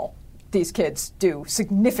on the wall, these kids do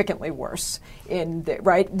significantly worse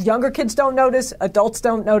right? Younger kids don't notice, adults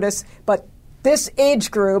don't notice, but this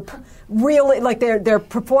age group really, their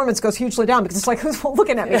performance goes hugely down because it's who's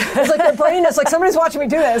looking at me? It's their brain is somebody's watching me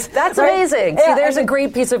do this. That's right? amazing. Yeah, see, there's a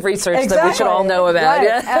great piece of research that we should all know about.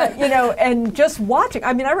 Right. And just watching.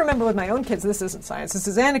 I remember with my own kids, this isn't science, this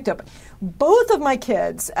is anecdote, but both of my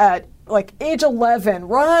kids at age 11,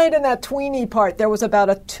 right in that tweeny part, there was about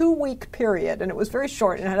a 2-week period, and it was very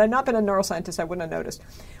short, and had I not been a neuroscientist, I wouldn't have noticed,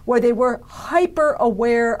 where they were hyper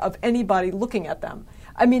aware of anybody looking at them.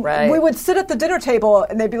 We would sit at the dinner table,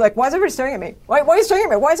 and they'd be like, why is everybody staring at me? Why are you staring at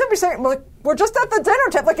me? Why is everybody staring at me? We're just at the dinner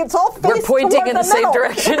table. It's all faced We're pointing in the same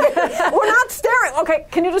direction. We're not staring. Okay,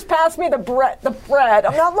 can you just pass me the bread?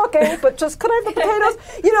 I'm not looking, but just could I have the potatoes?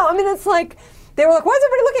 It's they were like, why is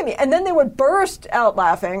everybody looking at me? And then they would burst out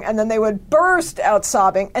laughing, and then they would burst out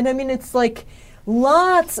sobbing. And it's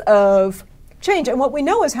lots of change. And what we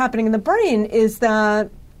know is happening in the brain is that,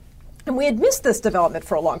 and we had missed this development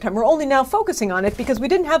for a long time. We're only now focusing on it because we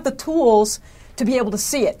didn't have the tools to be able to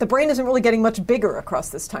see it. The brain isn't really getting much bigger across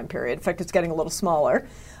this time period. In fact, it's getting a little smaller,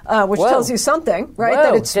 which tells you something, right?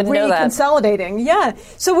 That it's reconsolidating. Yeah.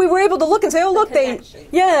 So we were able to look and say, oh, look, they.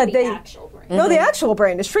 brain. No, the actual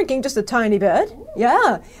brain is shrinking just a tiny bit.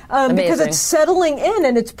 Yeah. Because it's settling in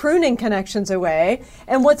and it's pruning connections away.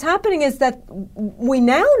 And what's happening is that we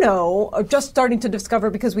now know, or just starting to discover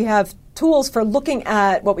because we have tools for looking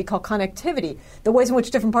at what we call connectivity, the ways in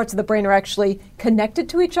which different parts of the brain are actually connected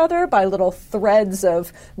to each other by little threads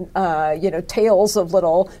of, tails of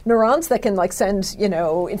little neurons that can send,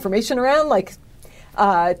 information around,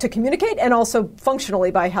 to communicate, and also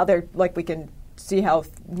functionally by how they're, we can see how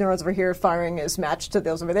neurons over here firing is matched to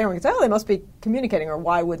those over there, and we can say, oh, they must be communicating, or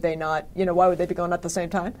why would they not, why would they be going at the same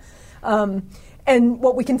time? And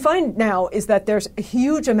what we can find now is that there's a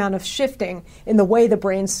huge amount of shifting in the way the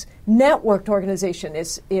brain's networked organization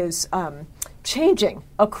is changing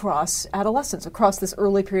across adolescence, across this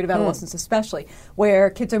early period of adolescence especially, where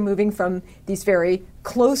kids are moving from these very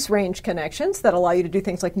close range connections that allow you to do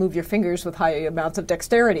things like move your fingers with high amounts of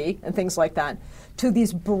dexterity and things like that, to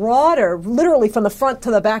these broader, literally from the front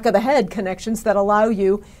to the back of the head connections that allow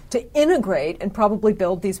you to integrate and probably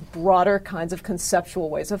build these broader kinds of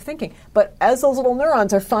conceptual ways of thinking. But as those little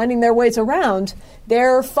neurons are finding their ways around,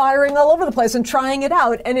 they're firing all over the place and trying it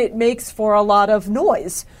out, and it makes for a lot of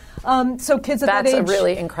noise. So kids at that age... That's a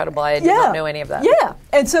really incredible. I did not know any of that. Yeah.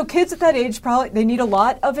 And so kids at that age they need a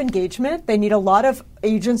lot of engagement. They need a lot of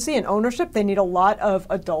agency and ownership. They need a lot of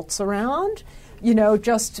adults around,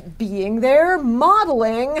 just being there,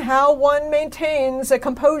 modeling how one maintains a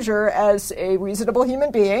composure as a reasonable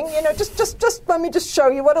human being. Just let me just show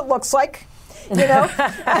you what it looks like.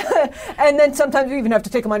 And then sometimes you even have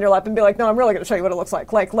to take them on your lap and be like, no, I'm really going to show you what it looks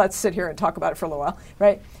like. Let's sit here and talk about it for a little while,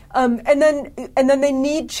 right? And then they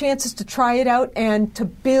need chances to try it out and to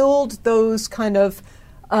build those kind of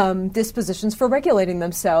dispositions for regulating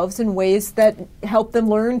themselves in ways that help them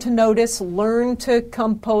learn to notice, learn to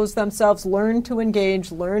compose themselves, learn to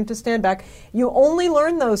engage, learn to stand back. You only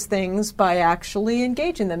learn those things by actually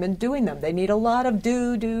engaging them and doing them. They need a lot of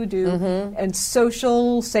do, and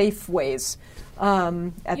social, safe ways at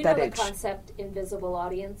that age. The concept invisible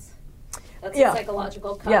audience? That's a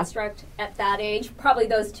psychological construct at that age. Probably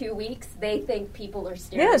those 2 weeks, they think people are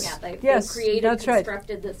staring at them. They've created,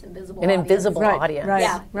 constructed this invisible audience. An invisible audience. Right.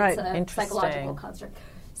 Yeah, right. It's a psychological construct.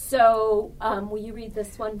 So, will you read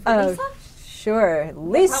this one for Lisa? Sure.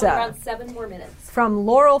 Lisa. Probably around 7 more minutes. From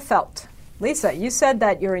Laurel Felt. Lisa, you said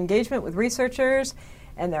that your engagement with researchers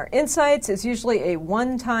and their insights is usually a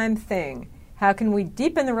one-time thing. How can we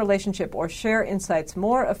deepen the relationship or share insights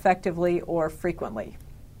more effectively or frequently?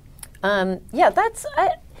 That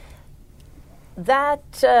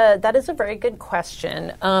is a very good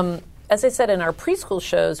question. As I said, in our preschool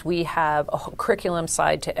shows, we have a curriculum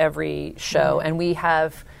side to every show, and we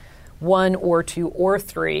have 1 or 2 or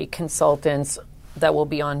 3 consultants that will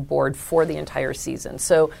be on board for the entire season.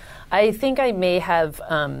 So I think I may have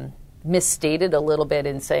misstated a little bit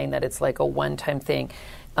in saying that it's like a one-time thing.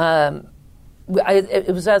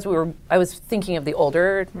 It was I was thinking of the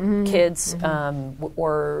older kids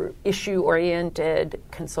or issue-oriented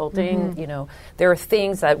consulting. There are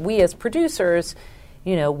things that we as producers,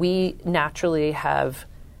 we naturally have,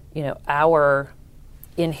 our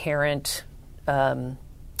inherent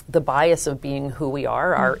the bias of being who we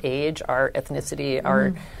are, our age, our ethnicity,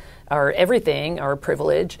 our everything, our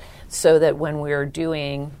privilege, so that when we're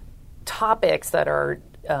doing topics that are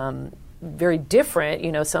very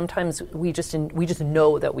different, sometimes we just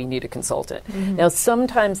know that we need a consultant. Now,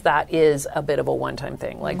 sometimes that is a bit of a one-time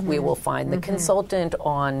thing. Like we will find the consultant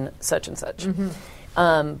on such and such.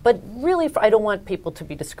 But really, I don't want people to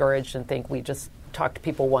be discouraged and think we just talk to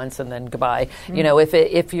people once and then goodbye.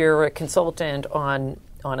 If you're a consultant on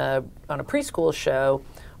a preschool show,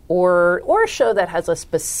 or a show that has a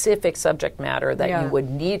specific subject matter that you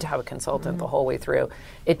would need to have a consultant the whole way through,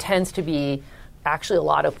 it tends to be actually a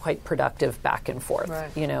lot of quite productive back and forth,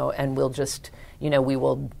 and we'll just, we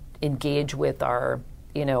will engage with our,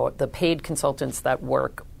 the paid consultants that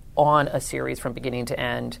work on a series from beginning to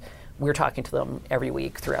end. We're talking to them every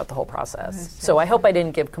week throughout the whole process. So I hope I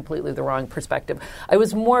didn't give completely the wrong perspective. I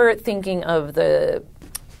was more thinking of the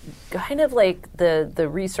kind of like the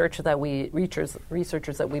research that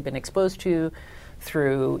researchers that we've been exposed to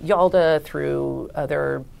through YALDA, through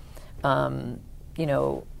other,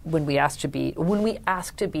 when we ask to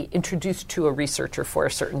be introduced to a researcher for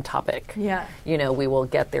a certain topic, we will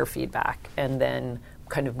get their feedback and then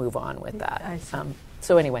kind of move on with that.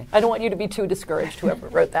 So anyway, I don't want you to be too discouraged, whoever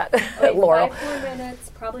wrote that. Wait, Laurel. 5 more minutes,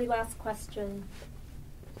 probably last question.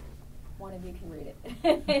 One of you can read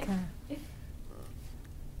it.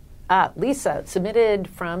 Lisa, submitted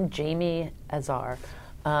from Jamie Azar.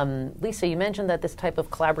 Lisa, you mentioned that this type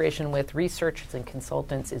of collaboration with researchers and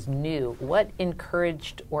consultants is new. What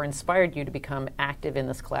encouraged or inspired you to become active in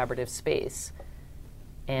this collaborative space?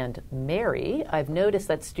 And Mary, I've noticed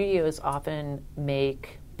that studios often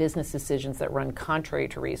make business decisions that run contrary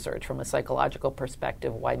to research from a psychological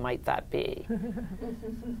perspective. Why might that be?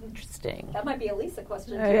 Interesting. That might be a Lisa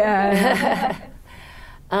question, too. Yeah.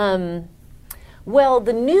 Well,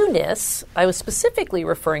 the newness, I was specifically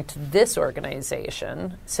referring to this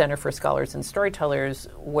organization, Center for Scholars and Storytellers,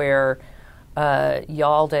 where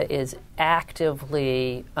YALDA is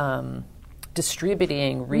actively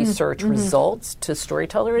distributing research results to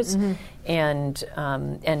storytellers and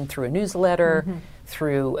through a newsletter,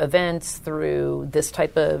 through events, through this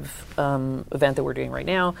type of event that we're doing right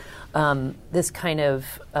now, this kind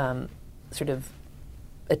of sort of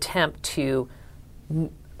attempt to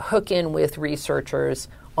hook in with researchers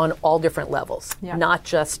on all different levels, not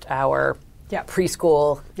just our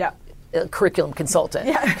preschool curriculum consultant.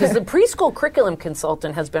 Because the preschool curriculum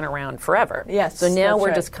consultant has been around forever. Yes, so now we're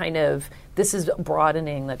right. just kind of, this is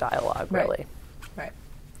broadening the dialogue, really. Right.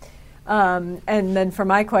 And then for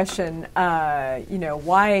my question,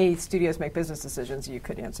 why studios make business decisions, you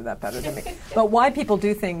could answer that better than me. But why people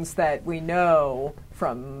do things that we know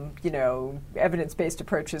from, evidence-based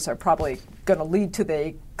approaches are probably going to lead to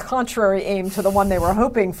the contrary aim to the one they were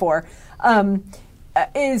hoping for,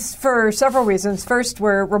 is for several reasons. First,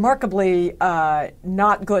 we're remarkably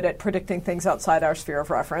not good at predicting things outside our sphere of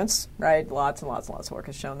reference, right? Lots and lots and lots of work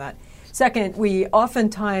has shown that. Second, we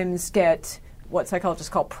oftentimes get what psychologists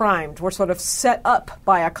call primed. We're sort of set up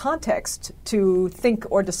by a context to think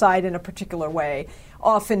or decide in a particular way.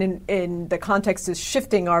 Often in the context is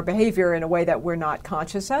shifting our behavior in a way that we're not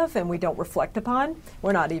conscious of and we don't reflect upon,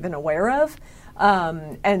 we're not even aware of.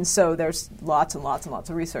 And so there's lots and lots and lots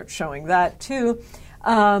of research showing that too.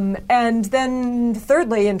 And then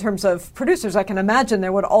thirdly, in terms of producers, I can imagine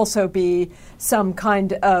there would also be some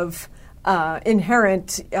kind of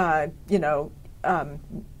inherent,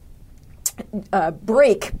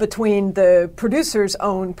 break between the producer's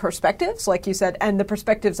own perspectives, like you said, and the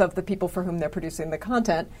perspectives of the people for whom they're producing the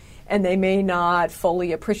content, and they may not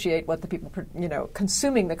fully appreciate what the people,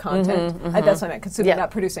 consuming the content, that's what I meant, consuming, not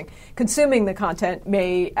producing. Consuming the content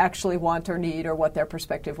may actually want or need or what their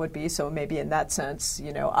perspective would be, so maybe in that sense,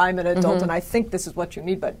 I'm an adult and I think this is what you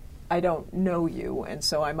need, but I don't know you, and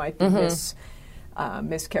so I might be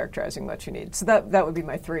mischaracterizing what you need. So that would be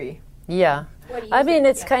my three. Yeah. I mean,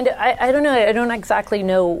 it's kind of, I don't know, I don't exactly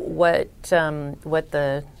know what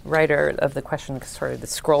the writer of the question, sort of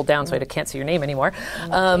scroll down so I can't see your name anymore.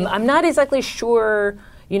 I'm not exactly sure,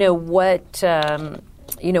 what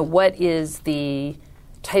is the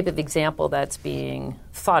type of example that's being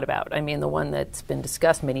thought about. I mean, the one that's been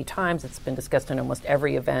discussed many times, it's been discussed in almost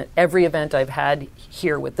every event. Every event I've had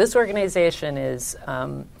here with this organization is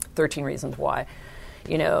 13 Reasons Why.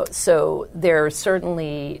 So there are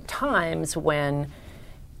certainly times when,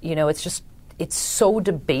 it's so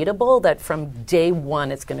debatable that from day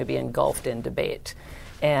one it's going to be engulfed in debate.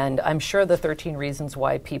 And I'm sure the 13 Reasons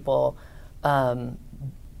Why people,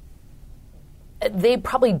 they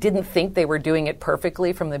probably didn't think they were doing it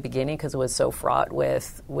perfectly from the beginning because it was so fraught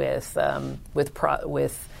with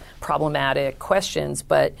problematic questions.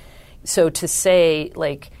 But so to say,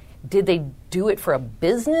 did they do it for a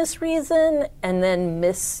business reason and then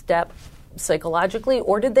misstep psychologically,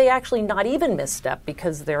 or did they actually not even misstep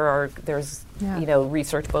because there's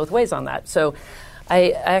research both ways on that? So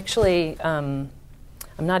I actually I'm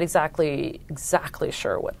not exactly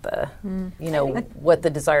sure what the what the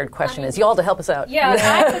desired question is. Y'all to help us out. Yeah,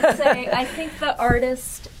 I would say I think the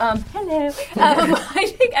artist. Hello.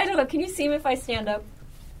 I don't know. Can you see me if I stand up?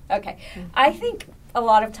 Okay. I think a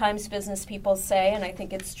lot of times business people say, and I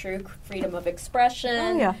think it's true, freedom of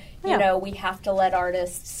expression. We have to let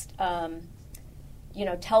artists,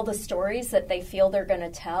 tell the stories that they feel they're going to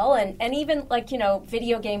tell. And even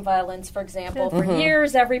video game violence, for example. For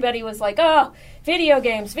years, everybody was like, oh, video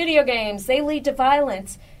games, they lead to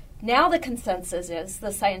violence. Now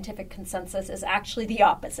the scientific consensus is actually the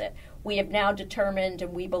opposite. We have now determined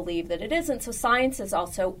and we believe that it isn't. So science is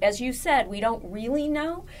also, as you said, we don't really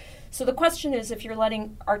know. So the question is, if you're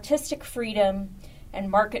letting artistic freedom and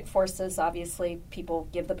market forces, obviously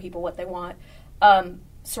give the people what they want,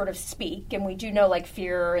 sort of speak, and we do know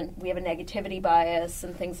fear, and we have a negativity bias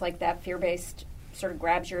and things like that, fear-based sort of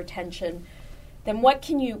grabs your attention, then what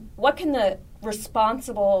can the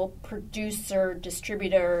responsible producer,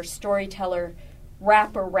 distributor, storyteller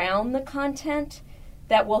wrap around the content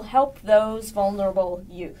that will help those vulnerable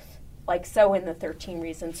youth? So in the 13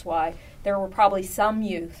 Reasons Why, there were probably some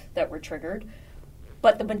youth that were triggered,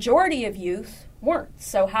 but the majority of youth weren't.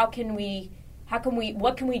 So what can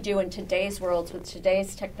we do in today's world with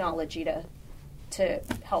today's technology to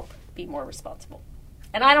help be more responsible?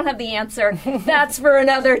 And I don't have the answer. That's for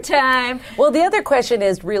another time. Well, the other question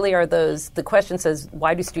is really the question says,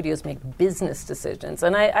 why do studios make business decisions?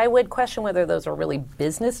 And I would question whether those are really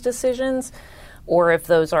business decisions or if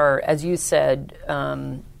those are, as you said,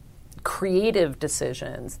 creative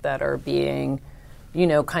decisions that are being,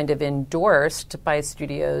 kind of endorsed by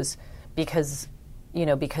studios because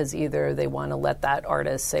either they want to let that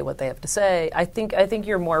artist say what they have to say. I think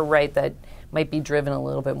you're more right that might be driven a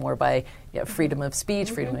little bit more by freedom of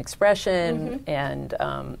speech, freedom of expression, and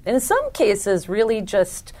in some cases, really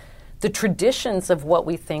just the traditions of what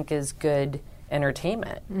we think is good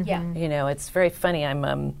entertainment. Yeah, it's very funny.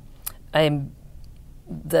 I'm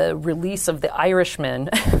the release of The Irishman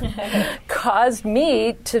caused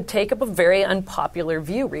me to take up a very unpopular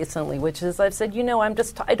view recently, which is I've said,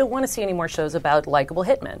 I don't want to see any more shows about likable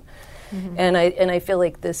hitmen, and I feel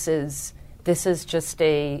like this is just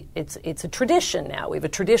it's a tradition now. We have a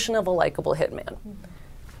tradition of a likable hitman.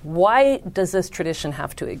 Why does this tradition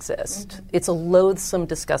have to exist? It's a loathsome,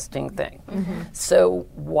 disgusting thing. So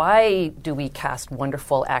why do we cast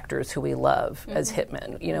wonderful actors who we love as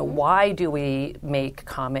hitmen? Why do we make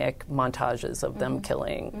comic montages of them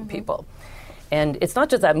killing people? And it's not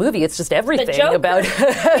just that movie; it's just everything about.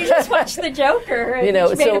 You just watched The Joker, and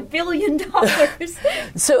which made $1 billion.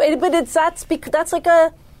 That's like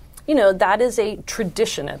a. That is a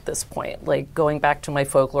tradition at this point. Like going back to my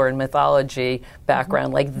folklore and mythology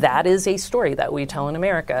background, like that is a story that we tell in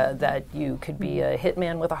America that you could be a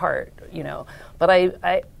hitman with a heart. But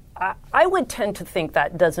I would tend to think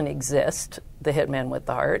that doesn't exist, the hitman with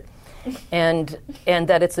the heart, and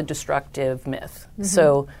that it's a destructive myth.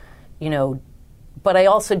 So, but I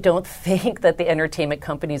also don't think that the entertainment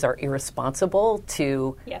companies are irresponsible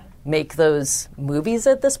to make those movies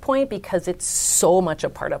at this point because it's so much a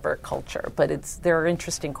part of our culture. But there are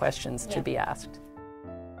interesting questions to be asked.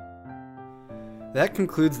 That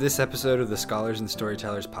concludes this episode of the Scholars and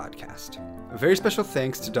Storytellers podcast. A very special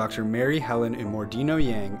thanks to Dr. Mary Helen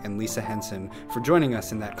Immordino-Yang and Lisa Henson for joining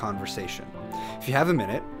us in that conversation. If you have a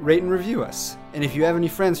minute, rate and review us. And if you have any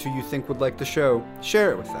friends who you think would like the show,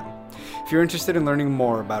 share it with them. If you're interested in learning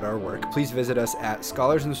more about our work, please visit us at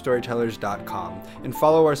scholarsandstorytellers.com and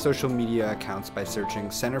follow our social media accounts by searching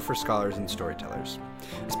Center for Scholars and Storytellers.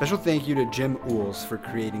 A special thank you to Jim Ools for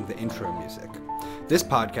creating the intro music. This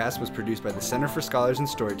podcast was produced by the Center for Scholars and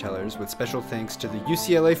Storytellers with special thanks to the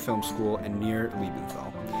UCLA Film School and Nir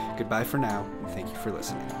Liebenthal. Goodbye for now, and thank you for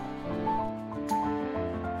listening.